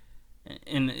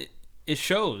 And it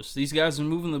shows. These guys are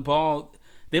moving the ball.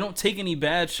 They don't take any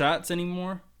bad shots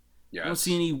anymore. Yes. I don't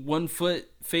see any 1-foot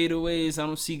fadeaways. I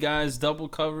don't see guys double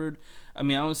covered. I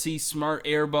mean, I don't see smart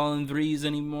airballing threes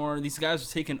anymore. These guys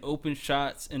are taking open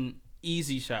shots and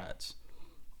easy shots.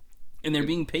 And they're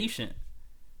being patient.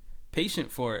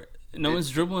 Patient for it. No one's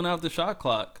dribbling out the shot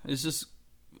clock. It's just,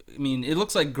 I mean, it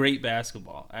looks like great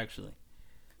basketball, actually.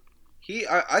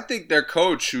 I think their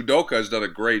coach, Udoka, has done a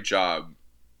great job.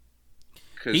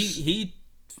 He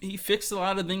fixed a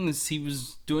lot of things he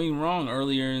was doing wrong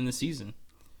earlier in the season.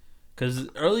 Because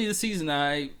early in the season,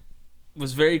 I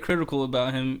was very critical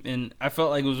about him, and I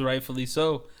felt like it was rightfully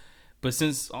so. But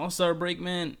since All-Star break,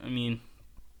 man, I mean,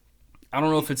 I don't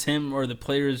know if it's him or the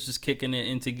players just kicking it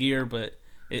into gear, but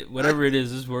whatever it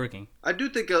is working. I do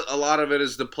think a lot of it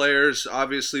is the players,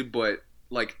 obviously, but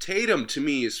like Tatum, to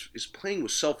me, is playing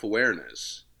with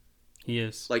self-awareness. He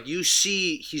is. Like, you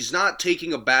see, he's not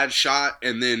taking a bad shot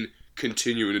and then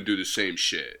continuing to do the same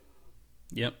shit.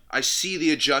 Yep. I see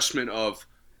the adjustment of,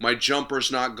 my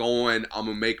jumper's not going, I'm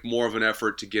going to make more of an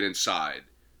effort to get inside.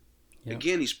 Yep.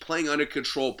 Again, he's playing under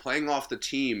control, playing off the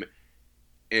team.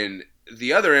 And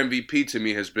the other MVP to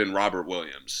me has been Robert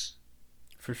Williams.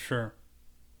 For sure.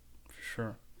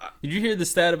 Did you hear the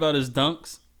stat about his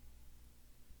dunks?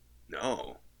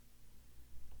 No.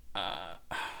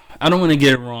 I don't want to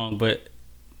get it wrong, but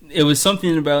it was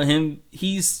something about him.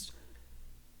 He's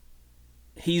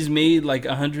made like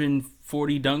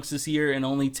 140 dunks this year and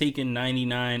only taken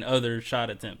 99 other shot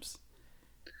attempts.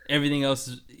 Everything else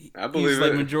is he's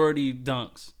like majority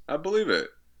dunks. I believe it.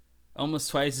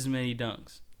 Almost twice as many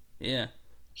dunks. Yeah.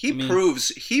 He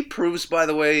proves, by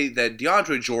the way, that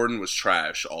DeAndre Jordan was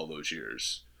trash all those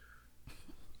years.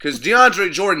 Because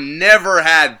DeAndre Jordan never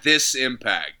had this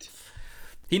impact.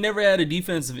 He never had a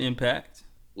defensive impact.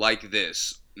 Like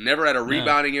this. Never had a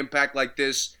rebounding impact like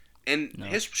this. And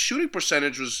his shooting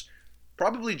percentage was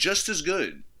probably just as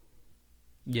good.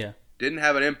 Yeah. Didn't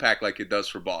have an impact like it does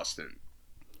for Boston.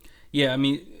 Yeah, I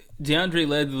mean, DeAndre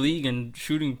led the league in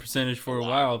shooting percentage for a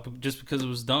while just because it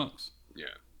was dunks. Yeah.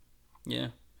 Yeah.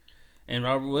 And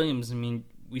Robert Williams, I mean,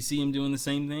 we see him doing the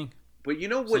same thing. But you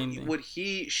know what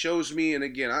he shows me, and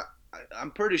again,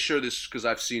 I'm pretty sure this is because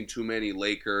I've seen too many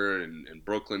Laker and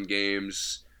Brooklyn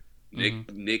games,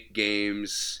 Nick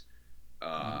games.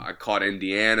 I caught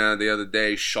Indiana the other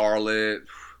day, Charlotte.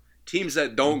 Teams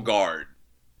that don't guard.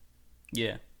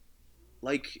 Yeah.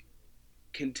 Like,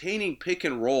 containing pick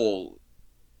and roll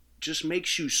just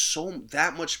makes you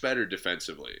that much better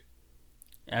defensively.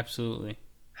 Absolutely.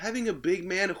 Having a big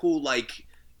man who, like,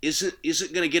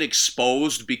 isn't going to get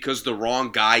exposed because the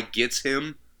wrong guy gets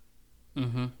him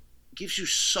gives you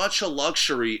such a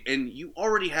luxury, and you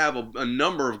already have a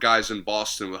number of guys in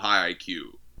Boston with high IQ.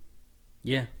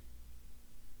 Yeah.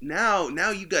 Now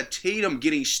you got Tatum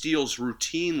getting steals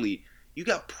routinely. You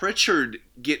got Pritchard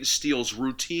getting steals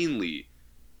routinely.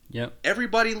 Yep.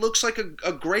 Everybody looks like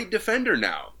a great defender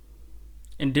now.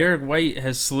 And Derek White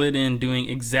has slid in doing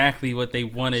exactly what they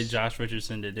wanted Josh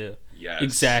Richardson to do. Yes.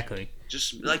 Exactly.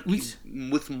 Just like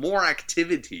with more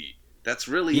activity. That's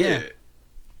really it.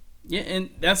 Yeah, and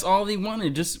that's all they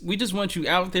wanted. We just want you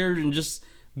out there and just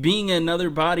being another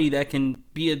body that can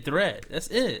be a threat. That's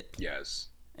it. Yes.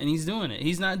 And he's doing it.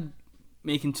 He's not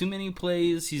making too many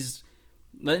plays. He's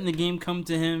letting the game come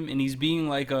to him, and he's being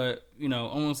like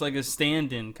almost like a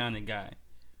stand-in kind of guy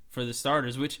for the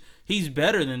starters, which he's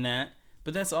better than that,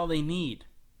 but that's all they need.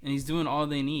 And he's doing all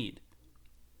they need.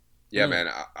 Yeah, man.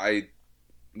 I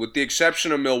with the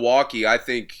exception of Milwaukee, I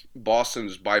think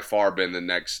Boston's by far been the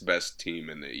next best team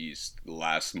in the East the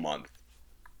last month.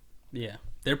 Yeah.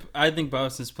 I think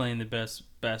Boston's playing the best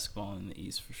basketball in the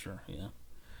East for sure. Yeah.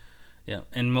 Yeah.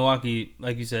 And Milwaukee,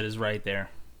 like you said, is right there.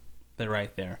 They're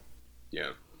right there.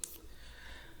 Yeah.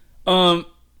 What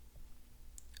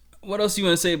else do you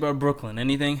want to say about Brooklyn?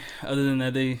 Anything other than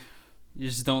that they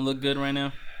just don't look good right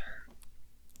now?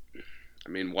 I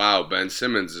mean, wow, Ben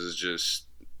Simmons is just,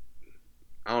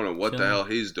 I don't know what the hell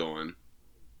he's doing.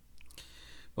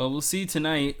 Well, we'll see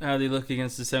tonight how they look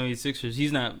against the 76ers.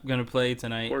 He's not going to play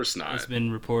tonight. Of course not. It's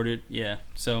been reported. Yeah.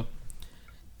 So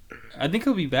I think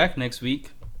he'll be back next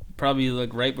week. probably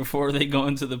like right before they go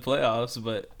into the playoffs,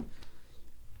 but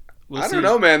we'll I see. don't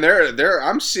know, man.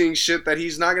 I'm seeing shit that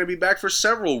he's not going to be back for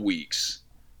several weeks.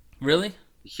 Really?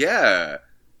 Yeah.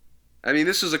 I mean,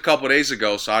 this was a couple days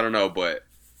ago, so I don't know, but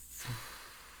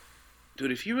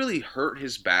dude, if he really hurt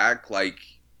his back, like,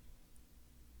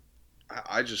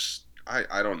 I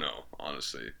don't know,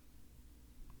 honestly.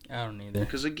 I don't either.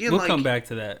 Because again, we'll like, come back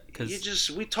to that.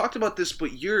 We talked about this,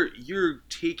 but you're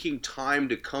taking time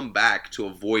to come back to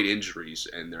avoid injuries,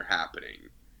 and they're happening.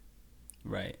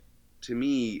 Right. To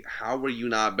me, how were you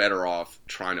not better off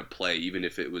trying to play, even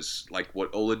if it was like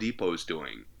what Oladipo is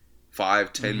doing,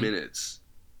 5-10 minutes?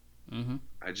 Mm-hmm.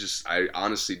 I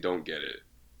honestly don't get it.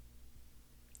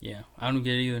 Yeah, I don't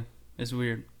get it either. It's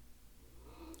weird.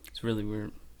 It's really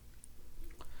weird.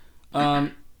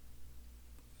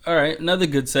 All right, another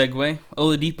good segue.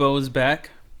 Oladipo is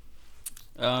back.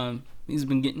 He's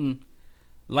been getting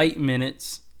light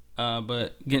minutes,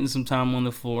 but getting some time on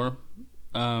the floor.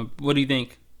 What do you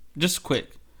think? Just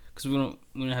quick, because we don't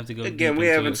have to go. Again, we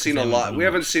haven't seen a lot. We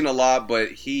haven't seen a lot,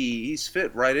 but he's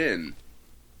fit right in.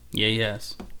 Yeah,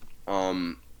 yes.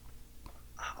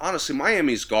 Honestly,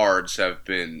 Miami's guards have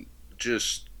been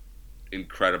just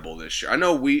incredible this year. I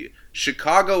know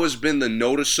Chicago has been the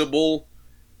noticeable,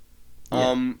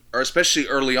 or especially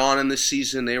early on in the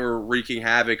season, they were wreaking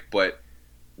havoc. But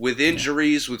with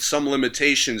injuries, with some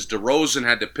limitations, DeRozan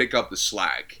had to pick up the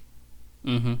slack.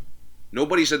 Mm-hmm.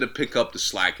 Nobody's had to pick up the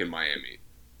slack in Miami.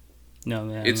 No,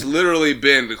 man. It's literally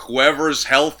been whoever's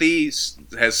healthy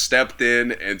has stepped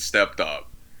in and stepped up.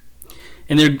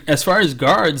 And as far as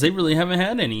guards, they really haven't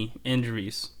had any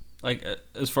injuries. Like,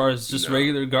 as far as just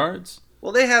regular guards.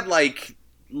 Well, they had, like,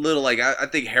 little, like, I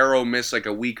think Harrow missed, like,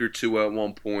 a week or two at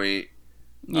one point.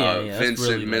 Yeah, Vincent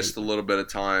really missed a little bit of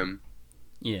time.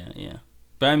 Yeah.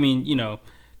 But, I mean,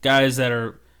 guys that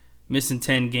are missing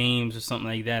 10 games or something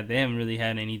like that, they haven't really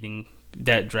had anything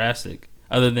that drastic.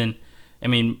 Other than, I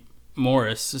mean,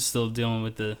 Morris is still dealing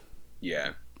with the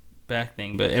back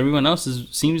thing. But everyone else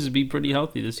seems to be pretty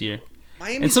healthy this year.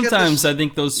 And sometimes I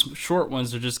think those short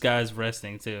ones are just guys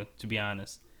resting too. To be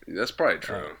honest, that's probably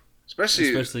true.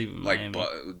 Especially like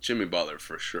Jimmy Butler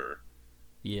for sure.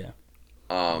 Yeah.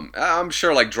 I'm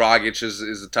sure like Dragic is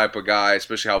the type of guy,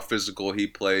 especially how physical he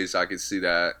plays. I can see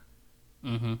that.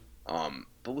 Mm-hmm.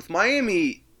 But with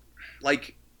Miami,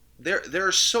 like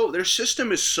their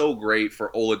system is so great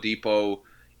for Oladipo,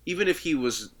 even if he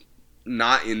was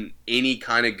not in any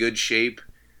kind of good shape,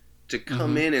 to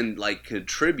come in and like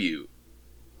contribute.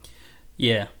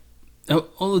 Yeah,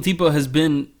 Oladipo has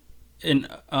been an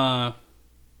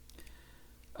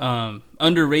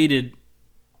underrated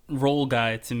role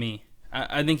guy to me.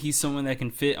 I think he's someone that can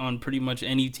fit on pretty much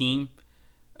any team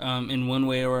in one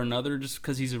way or another, just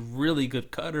because he's a really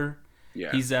good cutter.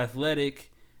 Yeah. He's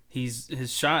athletic. His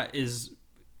shot is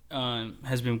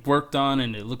has been worked on,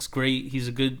 and it looks great. He's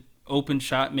a good open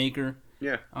shot maker.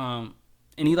 Yeah.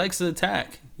 And he likes to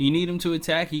attack. You need him to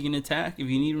attack, he can attack. If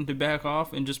you need him to back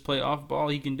off and just play off ball,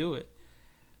 he can do it.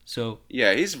 So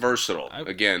yeah, he's versatile. I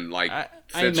imagine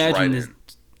right this.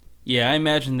 Yeah, I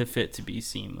imagine the fit to be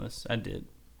seamless. I did.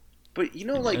 But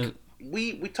like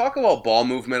we talk about ball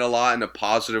movement a lot in a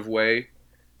positive way.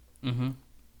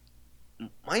 Mm-hmm.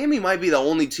 Miami might be the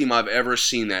only team I've ever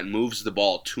seen that moves the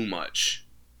ball too much.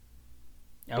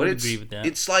 I would agree with that.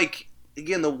 It's like,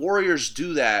 again, the Warriors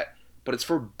do that, but it's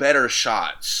for better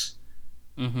shots.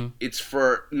 Mm-hmm. It's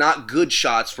for not good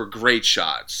shots, for great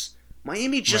shots.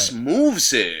 Miami just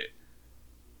moves it.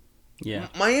 Yeah.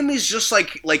 Miami's just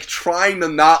like trying to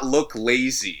not look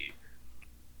lazy.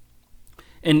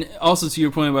 And also to your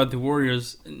point about the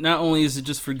Warriors, not only is it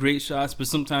just for great shots, but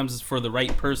sometimes it's for the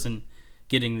right person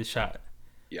getting the shot.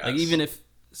 Yes. Like even if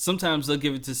sometimes they'll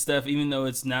give it to Steph, even though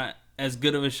it's not as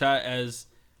good of a shot as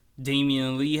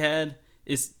Damian Lee had,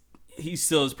 he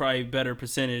still is probably better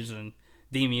percentage than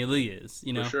Damian Lee is,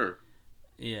 For sure.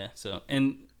 Yeah, so,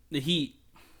 and the Heat,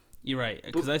 you're right,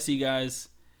 because I see guys,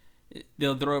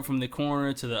 they'll throw it from the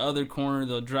corner to the other corner,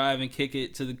 they'll drive and kick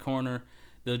it to the corner,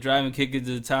 they'll drive and kick it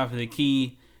to the top of the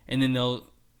key, and then they'll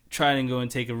try and go and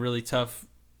take a really tough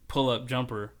pull-up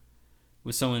jumper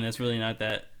with someone that's really not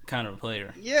that kind of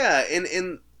player. Yeah,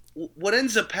 and what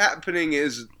ends up happening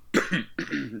is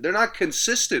they're not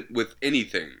consistent with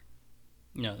anything.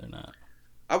 No, they're not.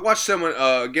 I watched them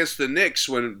against the Knicks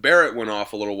when Barrett went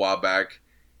off a little while back,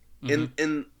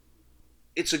 and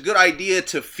it's a good idea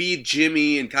to feed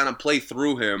Jimmy and kind of play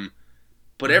through him,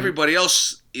 but everybody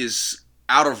else is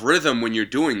out of rhythm when you're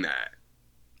doing that.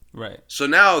 Right. So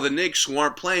now the Knicks, who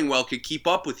aren't playing well, can keep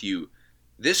up with you.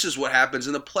 This is what happens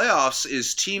in the playoffs: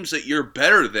 is teams that you're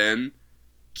better than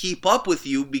keep up with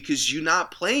you because you're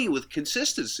not playing with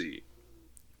consistency.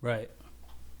 Right.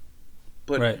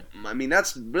 But, right. I mean,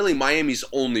 that's really Miami's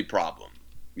only problem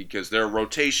because their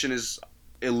rotation is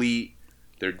elite,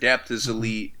 their depth is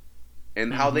elite,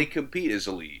 and how they compete is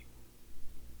elite.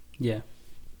 Yeah.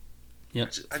 Yeah.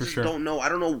 I just don't know. I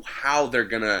don't know how they're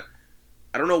going to...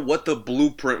 I don't know what the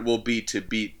blueprint will be to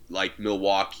beat like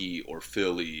Milwaukee or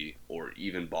Philly or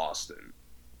even Boston.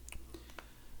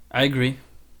 I agree.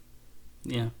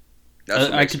 Yeah.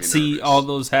 I could see all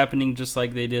those happening just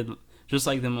like they did, just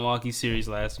like the Milwaukee series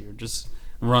last year. Just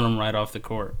run them right off the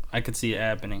court. I could see it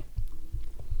happening.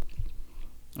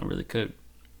 I really could.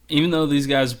 Even though these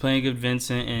guys are playing good,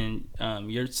 Vincent and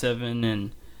Yurtseven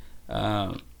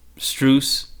and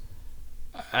Strus,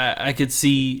 I could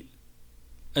see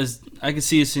a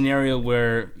scenario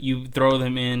where you throw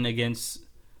them in against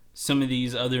some of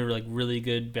these other like really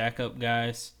good backup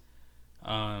guys,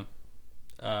 a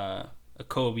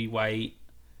Kobe White,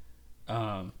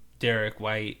 Derek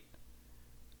White,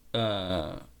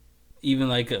 even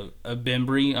like a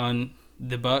Bembry on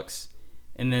the Bucks,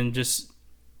 and then just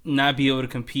not be able to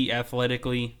compete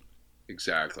athletically.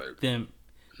 Exactly. Them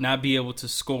not be able to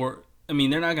score. I mean,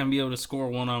 they're not going to be able to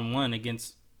score 1-on-1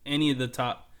 against any of the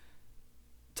top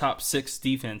 6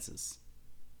 defenses,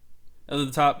 of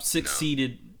the top 6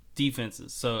 seeded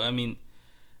defenses. So I mean,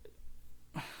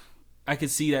 I could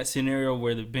see that scenario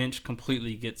where the bench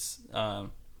completely gets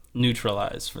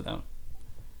neutralized for them,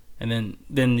 and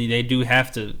then they do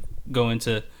have to go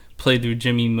into play through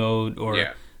Jimmy mode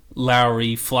or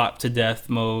Lowry flop to death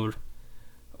mode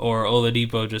or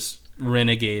Oladipo just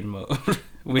renegade mode.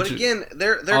 Which but again,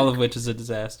 they're all of which is a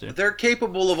disaster. They're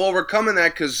capable of overcoming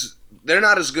that because they're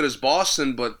not as good as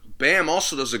Boston, but Bam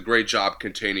also does a great job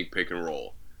containing pick and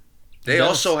roll. They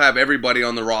also have everybody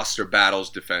on the roster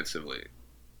battles defensively.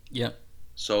 Yep.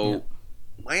 So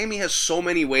Miami has so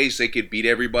many ways they could beat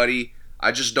everybody.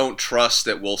 I just don't trust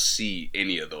that we'll see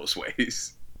any of those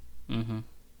ways. Mm-hmm.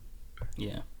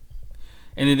 Yeah.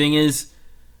 And the thing is,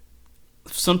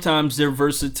 sometimes their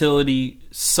versatility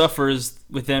suffers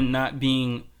with them not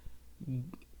being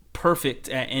perfect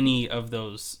at any of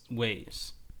those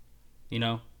ways. You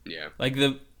know? Yeah. Like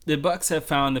the Bucks have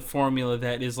found the formula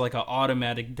that is like an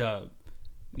automatic dub.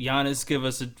 Giannis give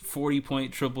us a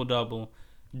 40-point triple-double.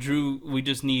 Drew, we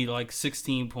just need like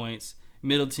 16 points.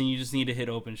 Middleton, you just need to hit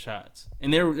open shots.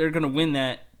 And they're going to win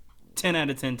that 10 out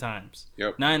of 10 times.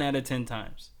 Yep. 9 out of 10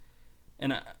 times.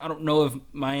 And I don't know if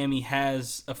Miami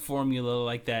has a formula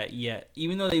like that yet.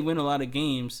 Even though they win a lot of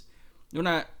games, we're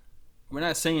not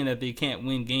saying that they can't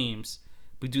win games.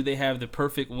 But do they have the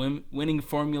perfect winning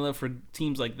formula for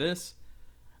teams like this?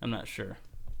 I'm not sure.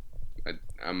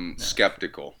 I'm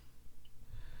skeptical.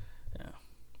 Yeah.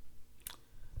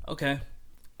 Okay.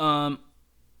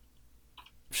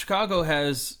 Chicago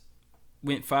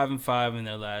went 5-5 in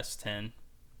their last 10.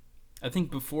 I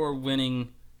think before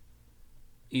winning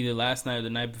either last night or the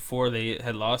night before, they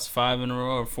had lost 5 in a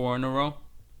row or 4 in a row.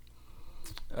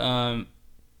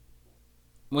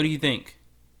 What do you think?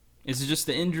 Is it just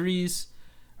the injuries?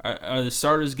 Are the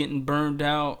starters getting burned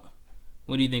out?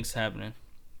 What do you think's happening?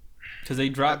 Because they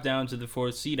dropped down to the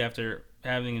 4th seed after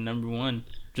having a number 1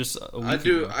 just a week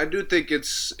ago. I do think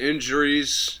it's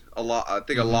injuries. A lot. I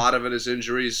think a lot of it is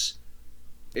injuries,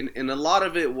 and a lot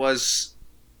of it was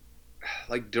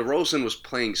like DeRozan was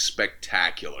playing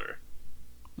spectacular.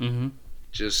 Mm-hmm.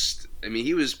 I mean,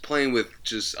 he was playing with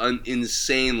just an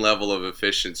insane level of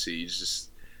efficiency.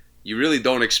 You really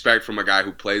don't expect from a guy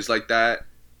who plays like that.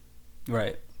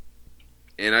 Right.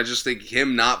 And I just think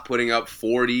him not putting up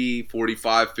 40,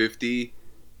 45, 50,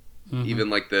 even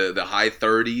like the high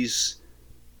 30s,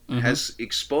 has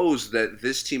exposed that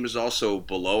this team is also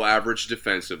below average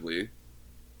defensively,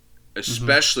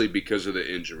 especially because of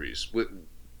the injuries.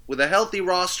 With a healthy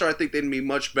roster, I think they'd be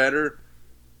much better.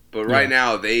 But right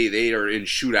now, they are in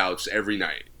shootouts every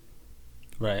night.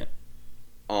 Right.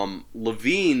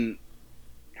 Levine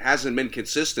hasn't been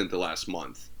consistent the last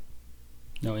month.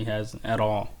 No, he hasn't at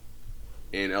all.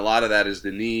 And a lot of that is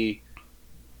the knee.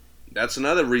 That's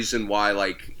another reason why,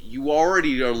 like, you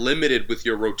already are limited with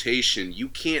your rotation. You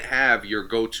can't have your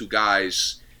go-to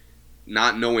guys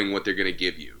not knowing what they're going to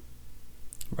give you.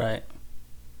 Right.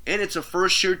 And it's a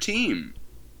first-year team.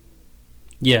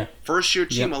 Yeah. First-year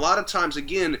team. Yep. A lot of times,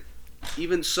 again,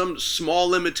 even some small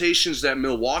limitations that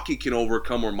Milwaukee can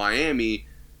overcome or Miami,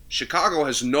 Chicago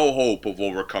has no hope of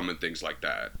overcoming things like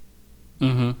that.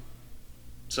 Mm-hmm.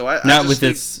 So not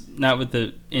with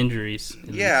the injuries.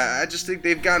 Yeah, I just think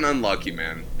they've gotten unlucky,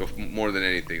 man. More than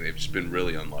anything, they've just been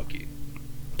really unlucky.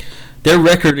 Their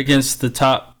record against the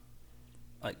top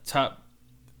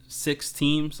 6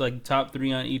 teams, like top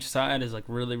 3 on each side, is like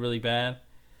really, really bad.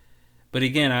 But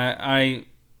again, I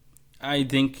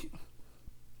think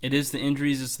it is the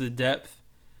injuries, it's the depth.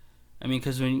 I mean,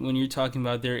 because when you're talking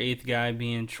about their 8th guy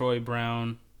being Troy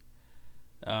Brown,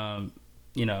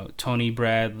 Tony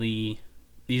Bradley,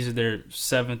 these are their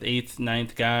 7th, 8th,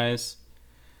 9th guys.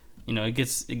 It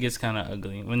gets kind of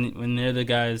ugly when they're the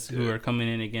guys who are coming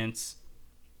in against.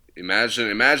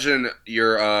 Imagine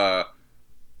your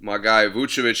my guy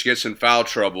Vucevic gets in foul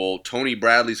trouble. Tony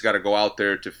Bradley's got to go out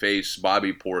there to face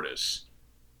Bobby Portis.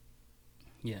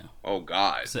 Yeah. Oh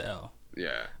God. It's an L.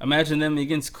 Yeah. Imagine them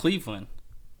against Cleveland.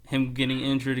 Him getting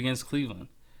injured against Cleveland.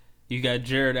 You got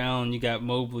Jared Allen. You got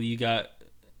Mobley. You got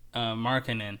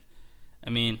Markkanen. I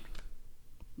mean,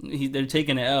 they're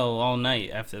taking an L all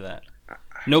night after that.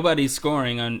 Nobody's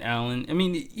scoring on Allen. I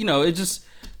mean, it just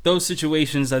those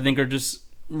situations I think are just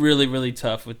really, really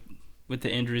tough with the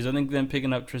injuries. I think them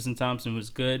picking up Tristan Thompson was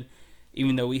good,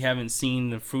 even though we haven't seen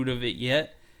the fruit of it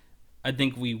yet. I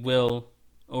think we will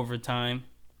over time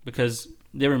because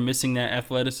they were missing that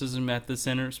athleticism at the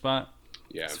center spot.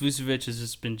 Yeah, Vucevic has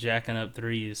just been jacking up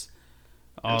threes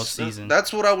all season.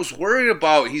 That's what I was worried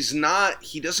about.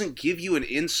 He doesn't give you an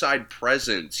inside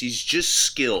presence. He's just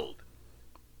skilled.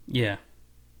 Yeah.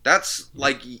 That's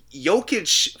like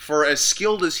Jokic, for as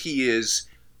skilled as he is,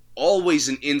 always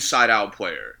an inside-out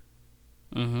player.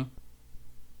 Mm-hmm.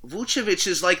 Vucevic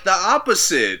is like the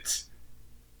opposite.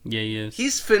 Yeah, he is.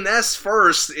 He's finesse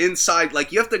first inside.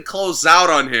 Like, you have to close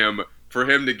out on him for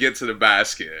him to get to the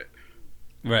basket.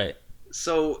 Right.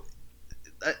 So,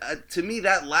 to me,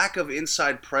 that lack of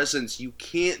inside presence, you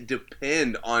can't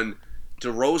depend on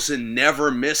DeRozan never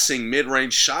missing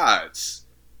mid-range shots.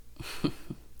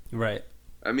 Right.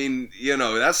 I mean,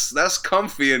 that's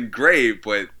comfy and great,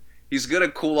 but he's going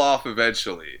to cool off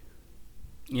eventually.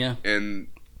 Yeah. And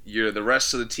the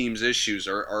rest of the team's issues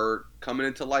are coming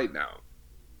into light now.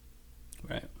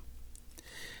 Right.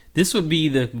 This would be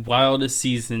the wildest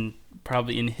season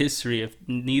probably in history if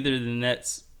neither the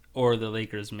Nets or the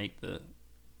Lakers make the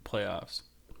playoffs.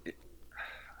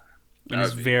 And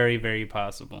it's very, very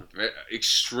possible.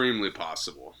 Extremely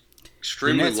possible.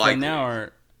 Extremely the Nets likely. Right now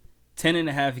are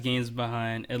 10.5 games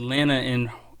behind. Atlanta and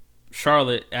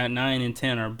Charlotte at 9 and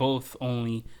 10 are both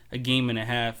only a game and a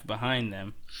half behind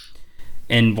them.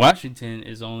 And Washington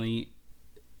is only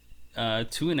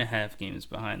 2.5 games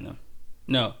behind them.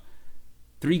 No,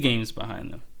 3 games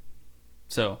behind them.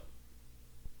 So,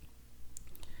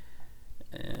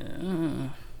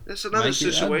 it's another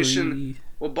situation.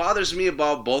 What bothers me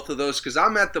about both of those, because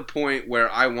I'm at the point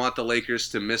where I want the Lakers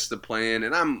to miss the play-in,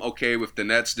 and I'm okay with the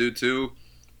Nets do too.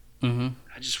 Mm-hmm.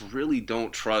 I just really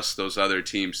don't trust those other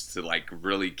teams to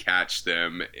really catch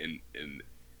them and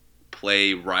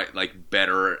play right,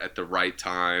 better at the right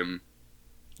time.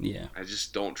 Yeah, I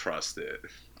just don't trust it.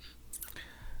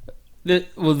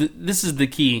 This is the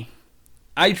key.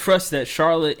 I trust that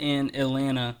Charlotte and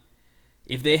Atlanta,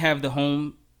 if they have the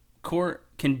home court,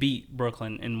 can beat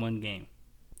Brooklyn in one game,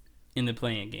 in the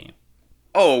play-in game.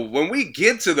 Oh, when we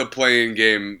get to the play-in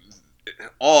game,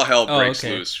 all hell breaks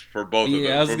loose for both of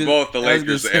them, for both the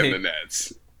Lakers and the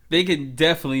Nets. They could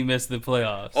definitely miss the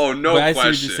playoffs. Oh, no but question.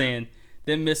 I see what you're saying.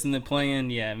 Them missing the play-in,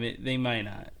 yeah, they might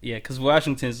not. Yeah, because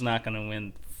Washington's not going to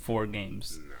win 4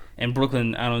 games. No. And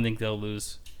Brooklyn, I don't think they'll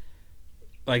lose.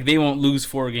 They won't lose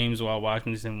 4 games while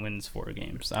Washington wins 4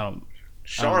 games.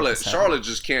 Charlotte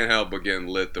just can't help but getting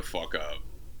lit the fuck up.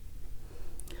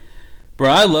 Bro,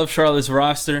 I love Charlotte's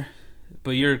roster,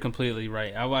 but you're completely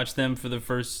right. I watched them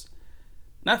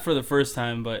not for the first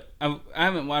time, but I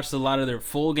haven't watched a lot of their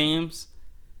full games,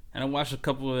 and I watched a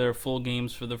couple of their full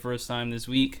games for the first time this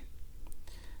week.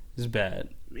 It's bad.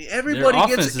 I mean, everybody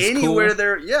gets anywhere cool.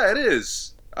 There. Yeah, it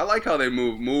is. I like how they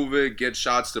move it, get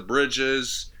shots to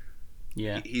Bridges.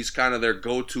 Yeah, he's kind of their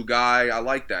go-to guy. I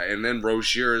like that. And then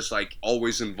Rozier is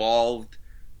always involved.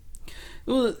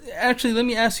 Well, actually, let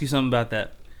me ask you something about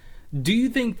that. Do you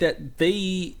think that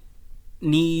they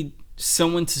need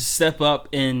someone to step up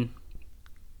and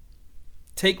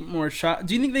take more shots?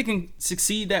 Do you think they can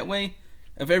succeed that way?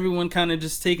 Of everyone kind of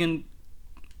just taking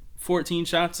 14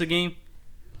 shots a game?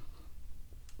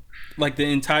 The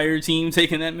entire team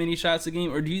taking that many shots a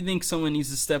game? Or do you think someone needs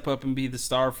to step up and be the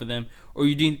star for them? Or do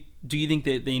you think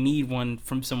that they need one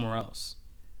from somewhere else?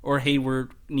 Or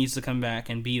Hayward needs to come back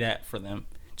and be that for them?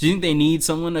 Do you think they need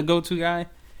someone, a go-to guy?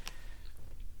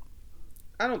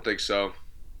 I don't think so.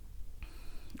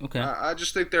 Okay. I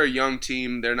just think they're a young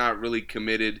team. They're not really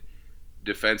committed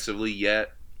defensively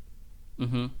yet.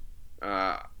 Mm-hmm.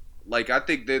 I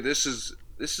think that this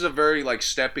is a very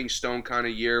stepping stone kind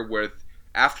of year where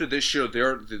after this year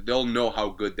they'll know how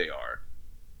good they are.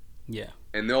 Yeah.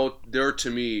 and they're to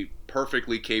me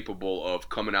perfectly capable of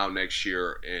coming out next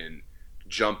year and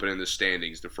jumping in the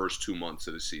standings the first 2 months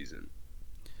of the season.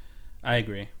 I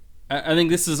agree. I think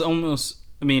this is almost.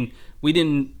 I mean, we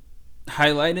didn't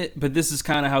highlight it, but this is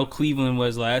kind of how Cleveland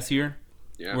was last year.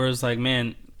 Yeah. Where it's like,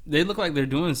 man, they look like they're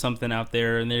doing something out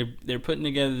there, and they're putting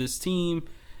together this team.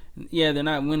 Yeah, they're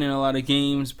not winning a lot of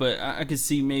games, but I could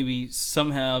see maybe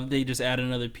somehow if they just add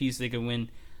another piece, they could win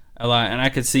a lot. And I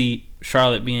could see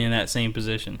Charlotte being in that same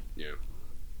position. Yeah.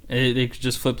 They could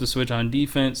just flip the switch on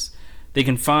defense. They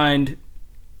can find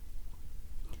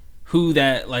who's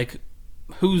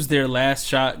their last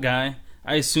shot guy.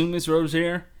 I assume it's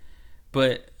Rozier,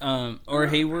 but or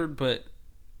Hayward, but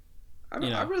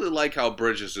I really like how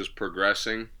Bridges is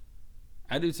progressing.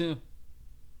 I do too.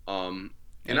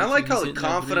 And I like how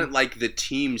confident like the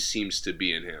team seems to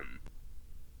be in him.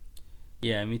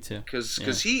 Yeah, me too.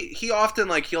 Because he often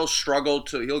like he'll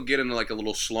get into like a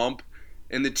little slump,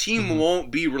 and the team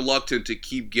won't be reluctant to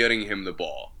keep getting him the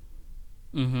ball.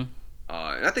 Mm-hmm.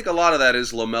 And I think a lot of that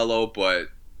is LaMelo, but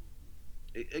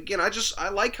again, I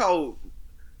like how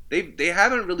they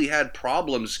haven't really had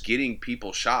problems getting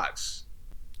people shots.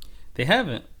 They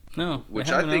haven't. No.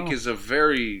 Which I think is a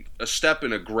step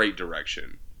in a great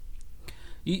direction.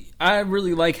 I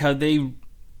really like how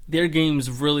their games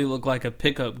really look like a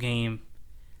pickup game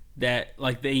that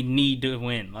like they need to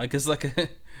win. Like it's like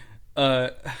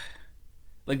like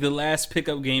the last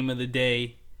pickup game of the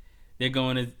day. They're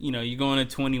going to you're going to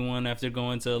 21 after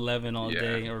going to 11 all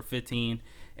day or 15,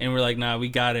 and we're like, nah, we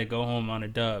gotta go home on a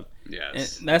dub.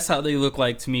 Yes, and that's how they look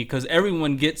like to me because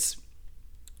everyone gets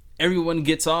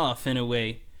off in a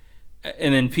way.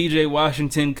 And then PJ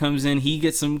Washington comes in. He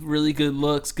gets some really good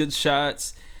looks, good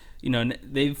shots.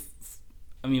 Montrezl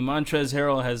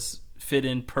Harrell has fit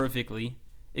in perfectly,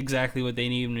 exactly what they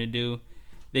need him to do.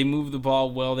 They move the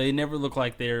ball well. They never look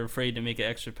like they're afraid to make an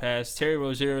extra pass. Terry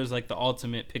Rozier is like the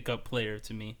ultimate pickup player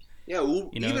to me. Yeah,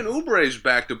 even Oubre's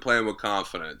back to playing with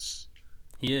confidence.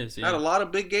 He is. Yeah. Had a lot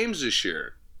of big games this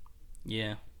year.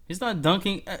 Yeah. He's not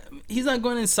dunking. He's not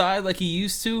going inside like he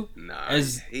used to. Nah,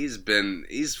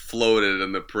 he's floated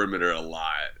in the perimeter a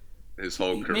lot his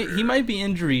whole career. He might be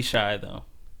injury shy though.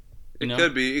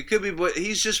 It could be, but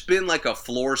he's just been like a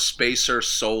floor spacer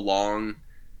so long.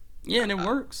 Yeah, and it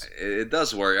works. It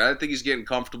does work. I think he's getting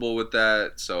comfortable with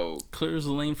that. So clears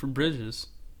the lane for Bridges.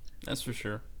 That's for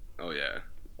sure. Oh yeah,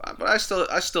 but I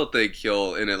still think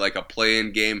he'll in it like a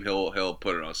play-in game. He'll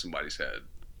put it on somebody's head.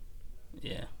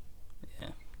 Yeah.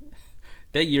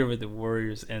 That year with the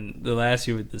Warriors and the last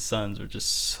year with the Suns were just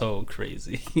so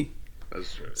crazy.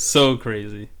 That's true. So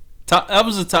crazy. That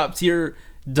was a top tier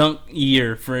dunk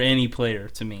year for any player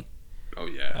to me. Oh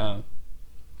yeah.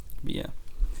 Yeah.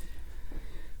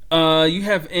 You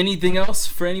have anything else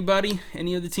for anybody?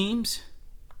 Any of the teams?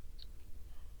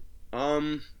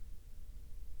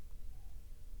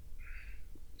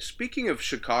 Speaking of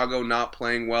Chicago not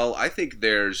playing well, I think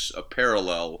there's a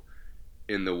parallel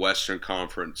in the Western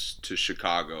Conference to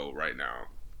Chicago right now.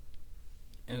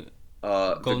 The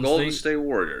Golden State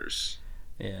Warriors.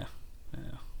 Yeah.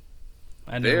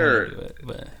 I know how to do it,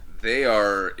 but they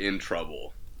are in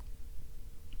trouble.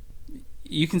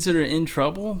 You consider it in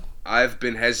trouble? I've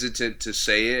been hesitant to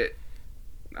say it.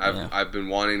 I've been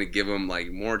wanting to give them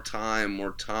like more time.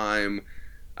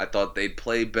 I thought they'd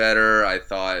play better. I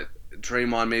thought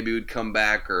Draymond maybe would come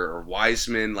back or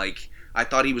Wiseman. Like I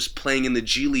thought he was playing in the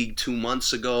G League 2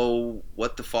 months ago.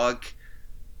 What the fuck?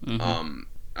 Mm-hmm.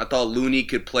 I thought Looney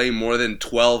could play more than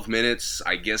 12 minutes.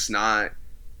 I guess not.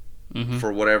 Mm-hmm.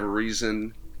 For whatever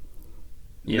reason.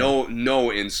 Yeah.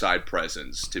 No inside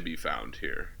presence to be found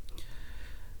here.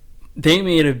 They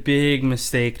made a big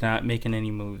mistake not making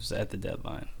any moves at the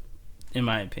deadline, in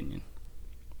my opinion.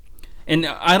 And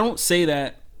I don't say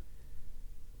that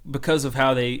because of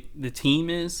how the team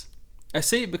is. I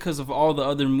say it because of all the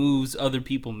other moves other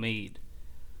people made.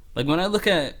 Like when I look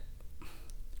at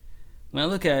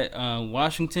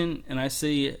Washington and I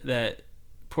say that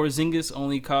Porzingis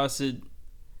only cost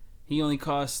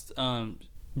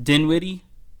Dinwiddie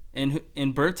and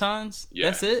Bertans. Yeah.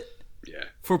 That's it. Yeah.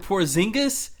 For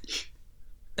Porzingis.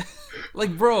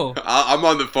 Like, bro. I'm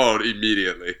on the phone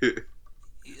immediately.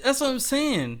 That's what I'm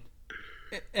saying.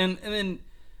 And then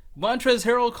Montrezl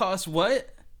Harrell cost what?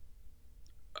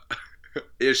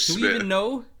 Ish Smith. Do we even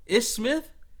know? Ish Smith?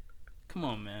 Come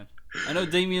on, man. I know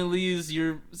Damian Lee is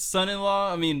your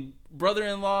brother-in-law,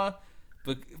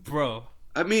 but bro.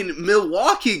 I mean,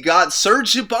 Milwaukee got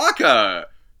Serge Ibaka.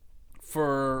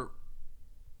 For...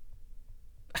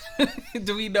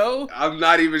 Do we know? I'm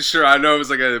not even sure. I know it was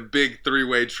like a big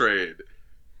three-way trade.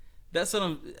 That's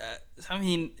what I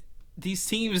mean, these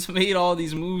teams made all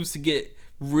these moves to get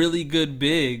really good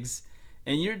bigs,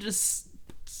 and you're just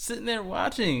sitting there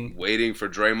watching, waiting for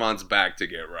Draymond's back to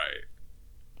get right.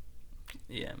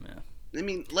 Yeah, man. I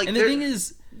mean, like, and the thing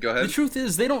is, go ahead. The truth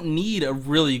is, they don't need a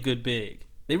really good big.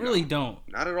 They really don't.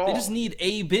 Not at all. They just need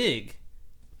a big.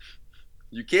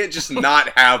 You can't just not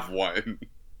have one.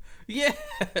 Yeah,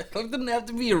 it doesn't have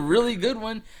to be a really good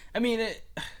one. I mean,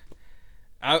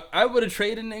 I would have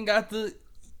traded and got the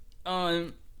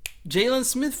Jalen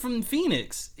Smith from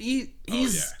Phoenix.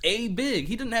 He's a big.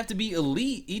 He didn't have to be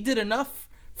elite. He did enough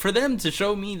for them to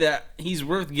show me that he's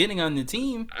worth getting on the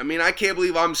team. I mean, I can't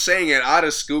believe I'm saying it. I'd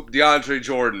have scooped DeAndre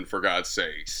Jordan, for God's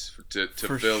sakes, to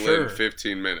fill in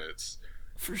 15 minutes.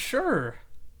 For sure.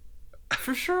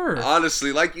 For sure.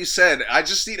 Honestly, like you said, I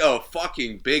just need a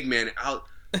fucking big man out.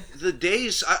 The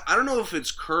days, I don't know if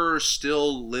it's Kerr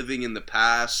still living in the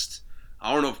past.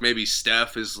 I don't know if maybe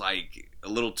Steph is like a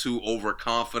little too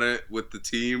overconfident with the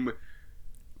team.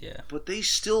 Yeah. But they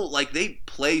still, like, they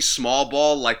play small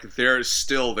ball like they're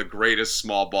still the greatest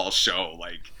small ball show,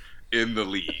 like, in the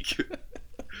league.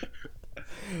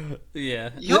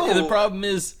 Yeah. The problem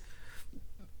is,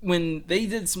 when they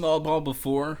did small ball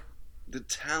before, the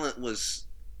talent was,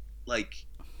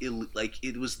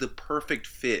 it was the perfect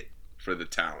fit for the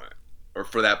talent, or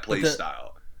for that play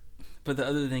style. But the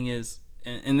other thing is,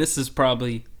 and this is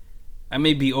probably, I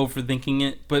may be overthinking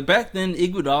it, but back then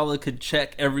Iguodala could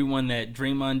check everyone that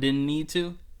Draymond didn't need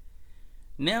to.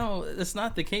 Now that's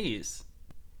not the case.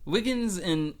 Wiggins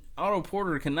and Otto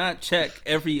Porter cannot check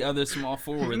every other small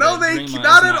forward. No, they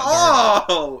not at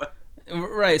all.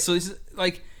 Right, so it's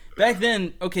like back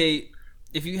then. Okay,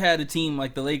 if you had a team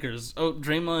like the Lakers,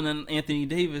 Draymond and Anthony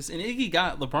Davis, and Iggy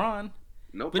got LeBron.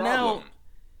 No problem.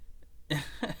 But now,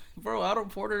 bro, Otto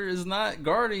Porter is not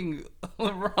guarding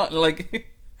LeBron. Like,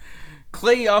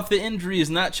 Clay off the injury is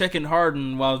not checking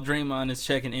Harden while Draymond is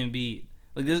checking Embiid.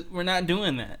 Like, we're not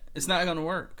doing that. It's not going to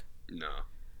work. No.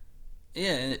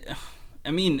 Yeah,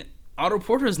 I mean, Otto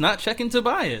Porter is not checking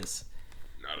Tobias.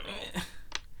 Not at all.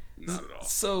 Not at all.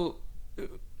 So,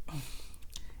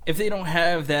 if they don't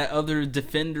have that other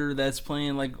defender that's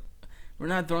playing, like, we're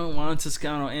not throwing Juan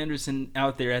Toscano Anderson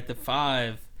out there at the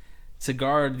 5 to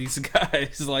guard these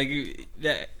guys. Like,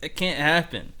 that can't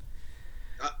happen.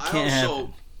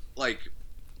 I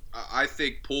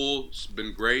think Poole's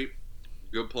been great.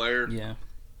 Good player. Yeah.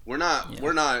 We're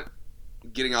not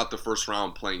getting out the first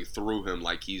round playing through him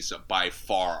like he's by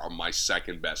far my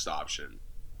second best option.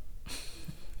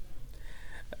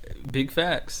 Big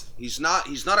facts. He's not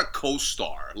a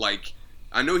co-star. Like,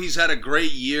 I know he's had a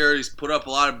great year. He's put up a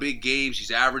lot of big games.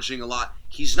 He's averaging a lot.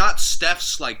 He's not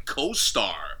Steph's like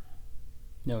co-star.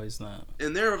 No, he's not.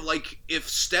 And they're like,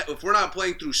 if we're not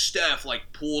playing through Steph, like,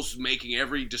 Poole's making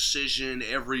every decision,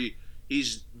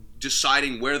 he's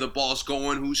deciding where the ball's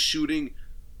going, who's shooting.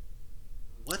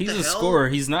 He's a scorer.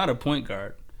 He's not a point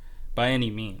guard by any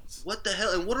means. What the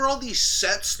hell? And what are all these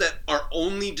sets that are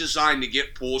only designed to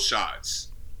get Poole shots?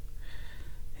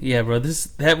 Yeah, bro.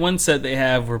 That one set they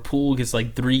have where Poole gets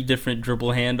like 3 different dribble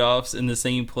handoffs in the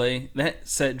same play. That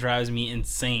set drives me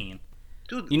insane.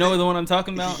 Dude, you know the one I'm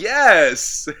talking about?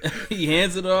 Yes. He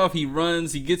hands it off, he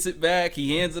runs, he gets it back,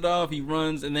 he hands it off, he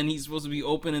runs, and then he's supposed to be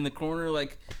open in the corner.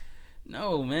 Like,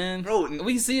 no, man. Bro,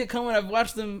 we see it coming. I've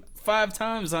watched them 5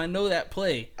 times. I know that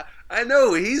play. I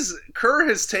know. Kerr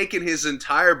has taken his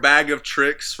entire bag of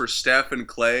tricks for Steph and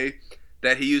Clay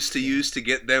that he used to use to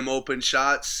get them open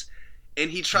shots,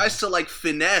 and he tries to, like,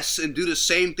 finesse and do the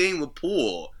same thing with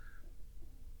Poole.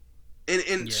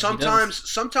 And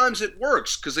sometimes it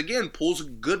works because, again, Poole's a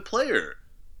good player.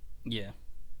 Yeah.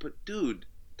 But, dude,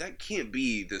 that can't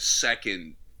be the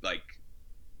second, like,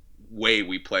 way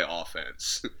we play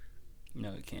offense.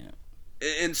 No, it can't.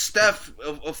 And Steph,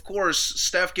 of course,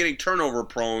 Steph getting turnover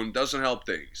prone doesn't help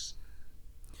things.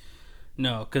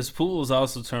 No, because Poole is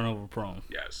also turnover prone.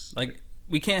 Yes. Like,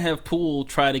 we can't have Poole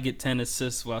try to get 10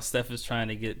 assists while Steph is trying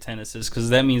to get 10 assists because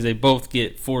that means they both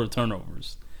get 4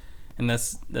 turnovers. And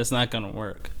that's not going to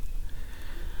work.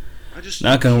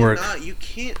 Not going to work. You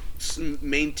can't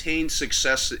maintain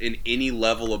success in any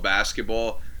level of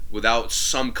basketball without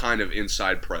some kind of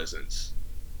inside presence.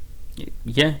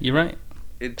 Yeah, you're right.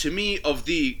 And to me, of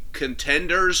the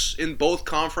contenders in both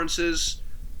conferences,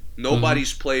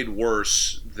 nobody's played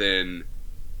worse than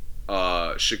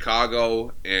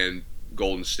Chicago and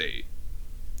Golden State.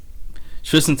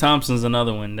 Tristan Thompson's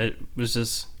another one that was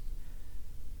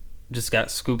just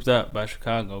got scooped up by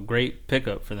Chicago. Great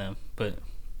pickup for them, but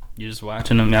you're just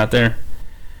watching them out there.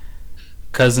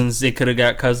 Cousins, they could have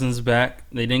got Cousins back.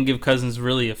 They didn't give Cousins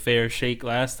really a fair shake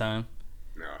last time.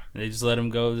 No. They just let him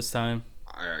go this time.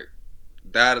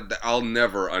 I'll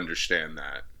never understand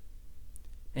that.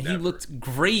 and he Never. looked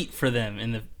great for them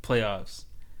in the playoffs.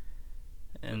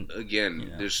 And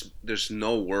Again, there's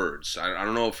no words. I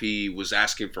don't know if he was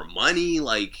asking for money.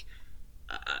 Like,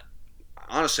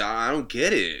 honestly, I don't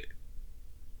get it.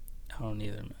 I don't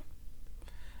either, man.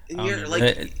 And you're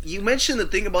like, you mentioned the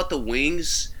thing about the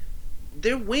wings.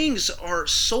 Their wings are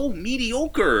so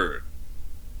mediocre.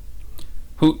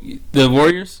 Who, the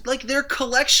Warriors? Like their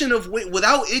collection of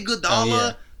without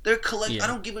Iguodala, their Yeah. I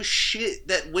don't give a shit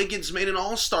that Wiggins made an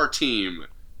All-Star team.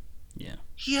 Yeah.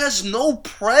 He has no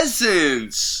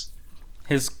presence.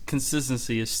 His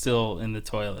consistency is still in the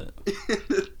toilet. In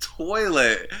the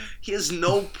toilet. He has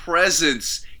no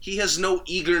presence. He has no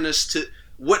eagerness to.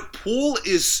 What Poole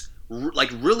is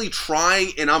like really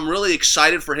trying, and I'm really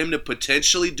excited for him to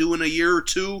potentially do in a year or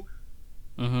two.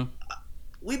 Mm-hmm.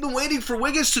 We've been waiting for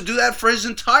Wiggins to do that for his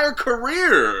entire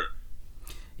career.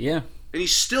 Yeah. And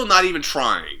he's still not even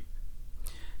trying.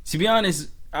 To be honest,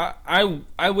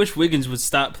 I wish Wiggins would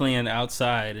stop playing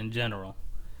outside in general,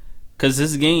 because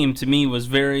this game to me was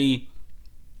very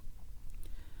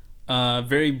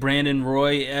Brandon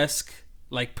Roy-esque,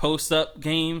 like post up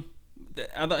game.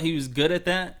 I thought he was good at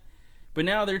that, but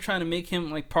now they're trying to make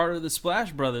him like part of the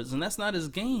Splash Brothers, and that's not his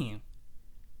game.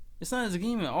 It's not his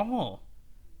game at all.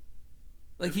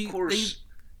 Like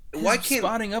why can't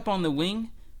spotting up on the wing?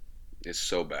 It's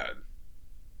so bad.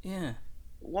 Yeah.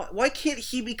 Why can't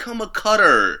he become a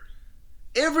cutter?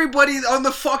 Everybody on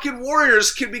the fucking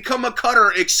Warriors can become a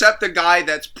cutter except the guy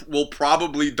that will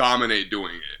probably dominate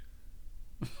doing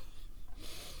it.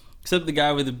 Except the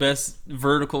guy with the best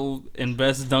vertical and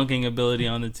best dunking ability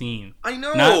on the team. I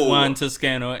know. Not Juan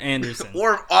Toscano Anderson.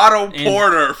 Or Otto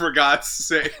Porter, for God's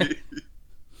sake.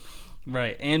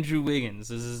 Right. Andrew Wiggins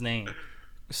is his name,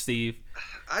 Steve.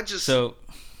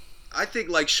 I think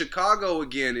like Chicago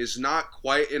again is not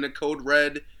quite in a code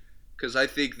red, because I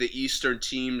think the Eastern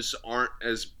teams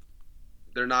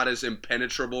they're not as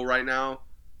impenetrable right now.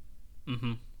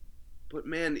 Mm-hmm. But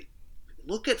man,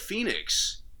 look at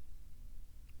Phoenix.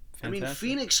 Fantastic. I mean,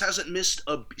 Phoenix hasn't missed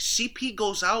a. CP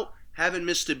goes out, haven't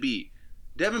missed a beat.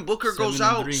 Devin Booker goes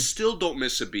out, still don't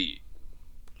miss a beat.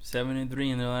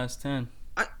 7-3 in their last 10.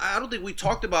 I don't think we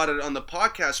talked about it on the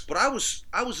podcast, but I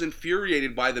was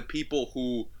infuriated by the people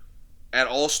who at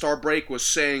All-Star break was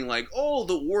saying like, "Oh,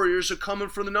 the Warriors are coming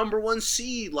for the number 1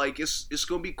 seed. Like it's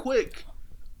gonna be quick."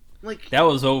 Like that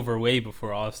was over way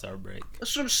before All-Star break.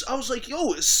 That's what I was like,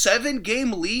 "Yo,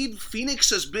 7-game lead.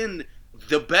 Phoenix has been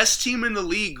the best team in the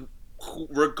league,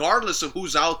 regardless of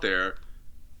who's out there."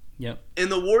 Yep.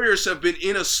 And the Warriors have been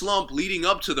in a slump leading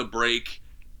up to the break.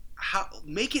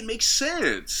 Make it make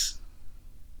sense.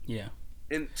 Yeah.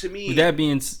 And to me,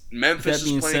 Memphis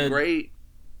is playing great.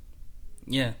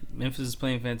 Yeah, Memphis is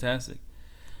playing fantastic.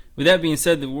 With that being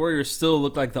said, the Warriors still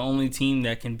look like the only team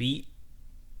that can beat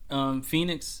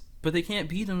Phoenix, but they can't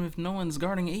beat them if no one's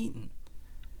guarding Ayton.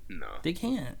 No. They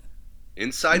can't.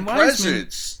 Inside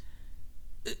presence.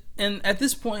 And at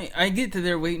this point, I get that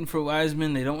they're waiting for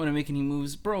Wiseman. They don't want to make any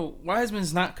moves. Bro,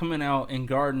 Wiseman's not coming out and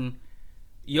guarding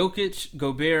Jokic,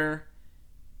 Gobert,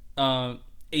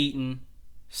 Ayton,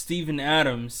 Steven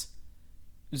Adams,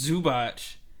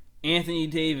 Zubac, Anthony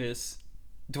Davis,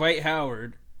 Dwight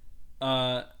Howard,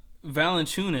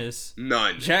 Valanciunas,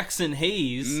 none. Jackson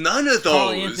Hayes, none of those.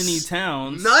 Karl Anthony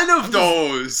Towns, none of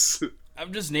those.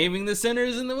 I'm just naming the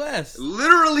centers in the West.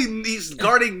 Literally, he's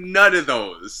guarding none of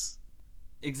those.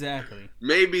 Exactly.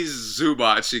 Maybe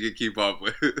Zubac he could keep up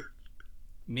with.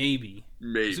 Maybe.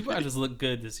 Zubac has looked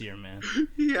good this year, man.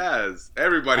 He has.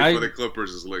 Everybody for the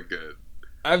Clippers has looked good.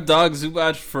 I've dogged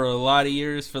Zubac for a lot of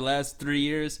years, for the last 3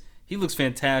 years. He looks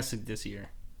fantastic this year.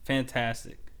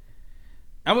 Fantastic.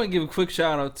 I'm going to give a quick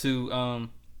shout out to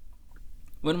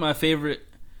one of my favorite.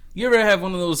 You ever have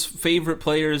one of those favorite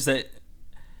players that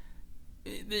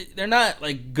they're not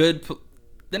like good.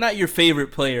 They're not your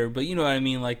favorite player, but you know what I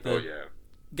mean? Like the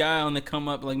guy on the come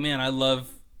up, like, man, I love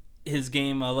his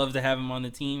game. I love to have him on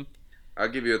the team. I'll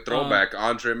give you a throwback,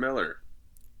 Andre Miller.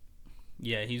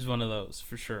 Yeah, he's one of those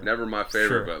for sure. Never my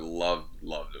favorite, but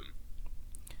loved him.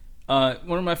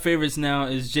 One of my favorites now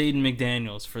is Jaden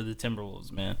McDaniels for the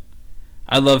Timberwolves, man.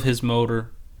 I love his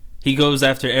motor. He goes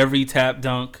after every tap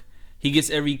dunk. He gets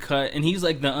every cut, and he's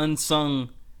like the unsung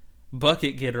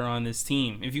bucket getter on this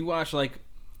team. If you watch, like,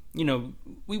 you know,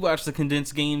 we watch the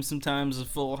condensed games sometimes, the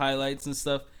full highlights and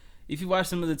stuff. If you watch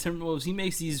some of the Timberwolves, he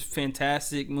makes these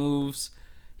fantastic moves.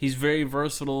 He's very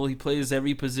versatile. He plays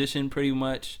every position pretty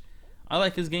much. I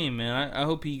like his game, man. I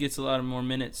hope he gets a lot of more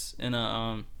minutes and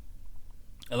a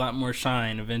lot more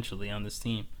shine eventually on this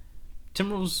team.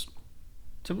 Timberwolves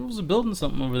are building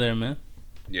something over there, man.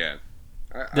 Yeah.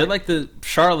 They're like the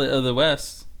Charlotte of the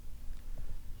West.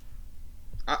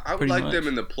 I would pretty like much. them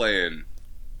in the play-in.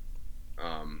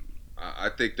 I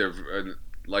think they're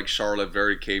like Charlotte,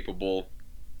 very capable.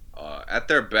 At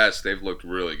their best, they've looked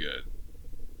really good.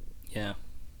 Yeah.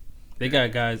 They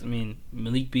got guys. I mean,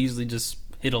 Malik Beasley just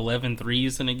hit 11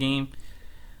 threes in a game.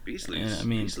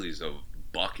 Beasley's a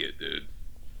bucket, dude.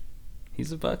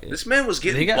 He's a bucket. This man was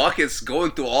getting buckets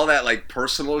going through all that like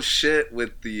personal shit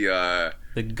with the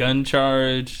gun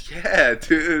charge. Yeah,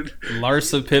 dude.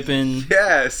 Larsa Pippen.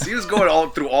 Yes, he was going all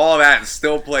through all that and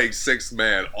still playing sixth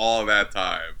man all that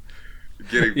time.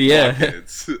 Getting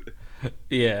buckets.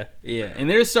 Yeah. And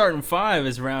their starting five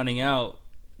is rounding out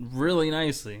really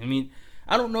nicely. I mean,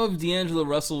 I don't know if D'Angelo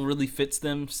Russell really fits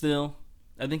them still.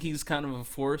 I think he's kind of a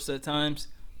force at times.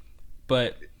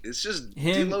 But it's just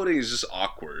deloading is just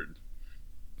awkward.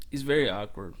 He's very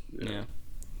awkward. Yeah.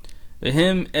 But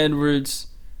him, Edwards,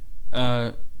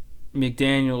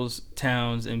 McDaniels,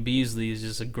 Towns, and Beasley is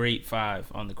just a great five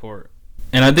on the court.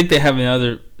 And I think they have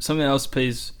someone else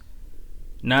plays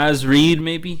Naz Reid,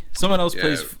 maybe? Someone else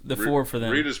plays the four for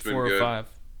them. Reid has been 4 good. or 5.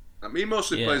 I mean, he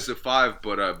mostly plays the 5,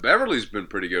 but Beverly's been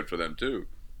pretty good for them, too.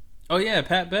 Oh, yeah,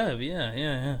 Pat Bev.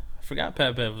 Yeah. I forgot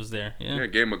Pat Bev was there. Yeah,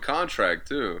 gave him a contract,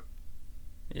 too.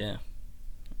 Yeah.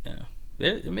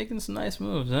 They're making some nice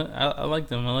moves. I like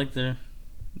them. I like their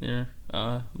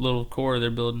little core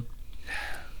they're building.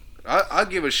 I'll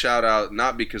give a shout out,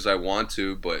 not because I want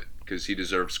to, but because he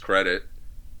deserves credit.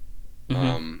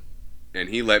 Mm-hmm. And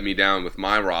he let me down with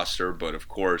my roster, but of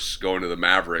course, going to the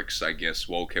Mavericks, I guess,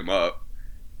 woke him up.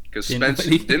 Because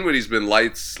Dinwiddie's been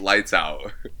lights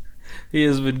out. He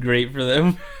has been great for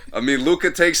them. I mean, Luka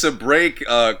takes a break.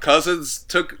 Cousins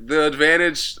took the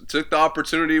advantage, took the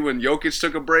opportunity when Jokic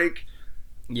took a break.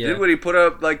 Yeah. Dinwiddie put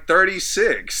up like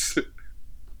 36.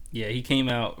 Yeah, he came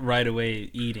out right away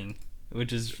eating,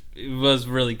 it was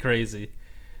really crazy.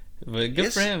 But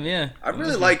good for him, yeah. I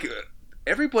really like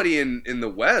everybody in the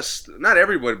West. Not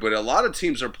everybody, but a lot of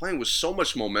teams are playing with so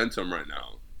much momentum right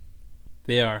now.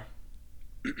 They are.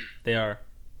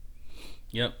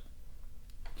 Yep.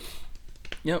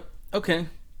 Okay.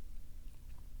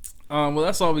 Well,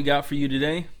 that's all we got for you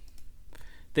today.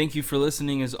 Thank you for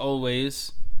listening as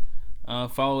always.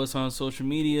 Follow us on social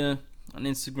media, on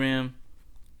Instagram.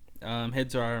 Head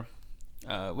to our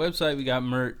website. We got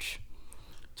merch.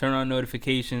 Turn on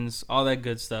notifications. All that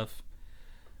good stuff.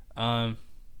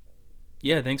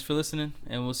 Thanks for listening,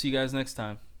 and we'll see you guys next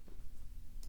time.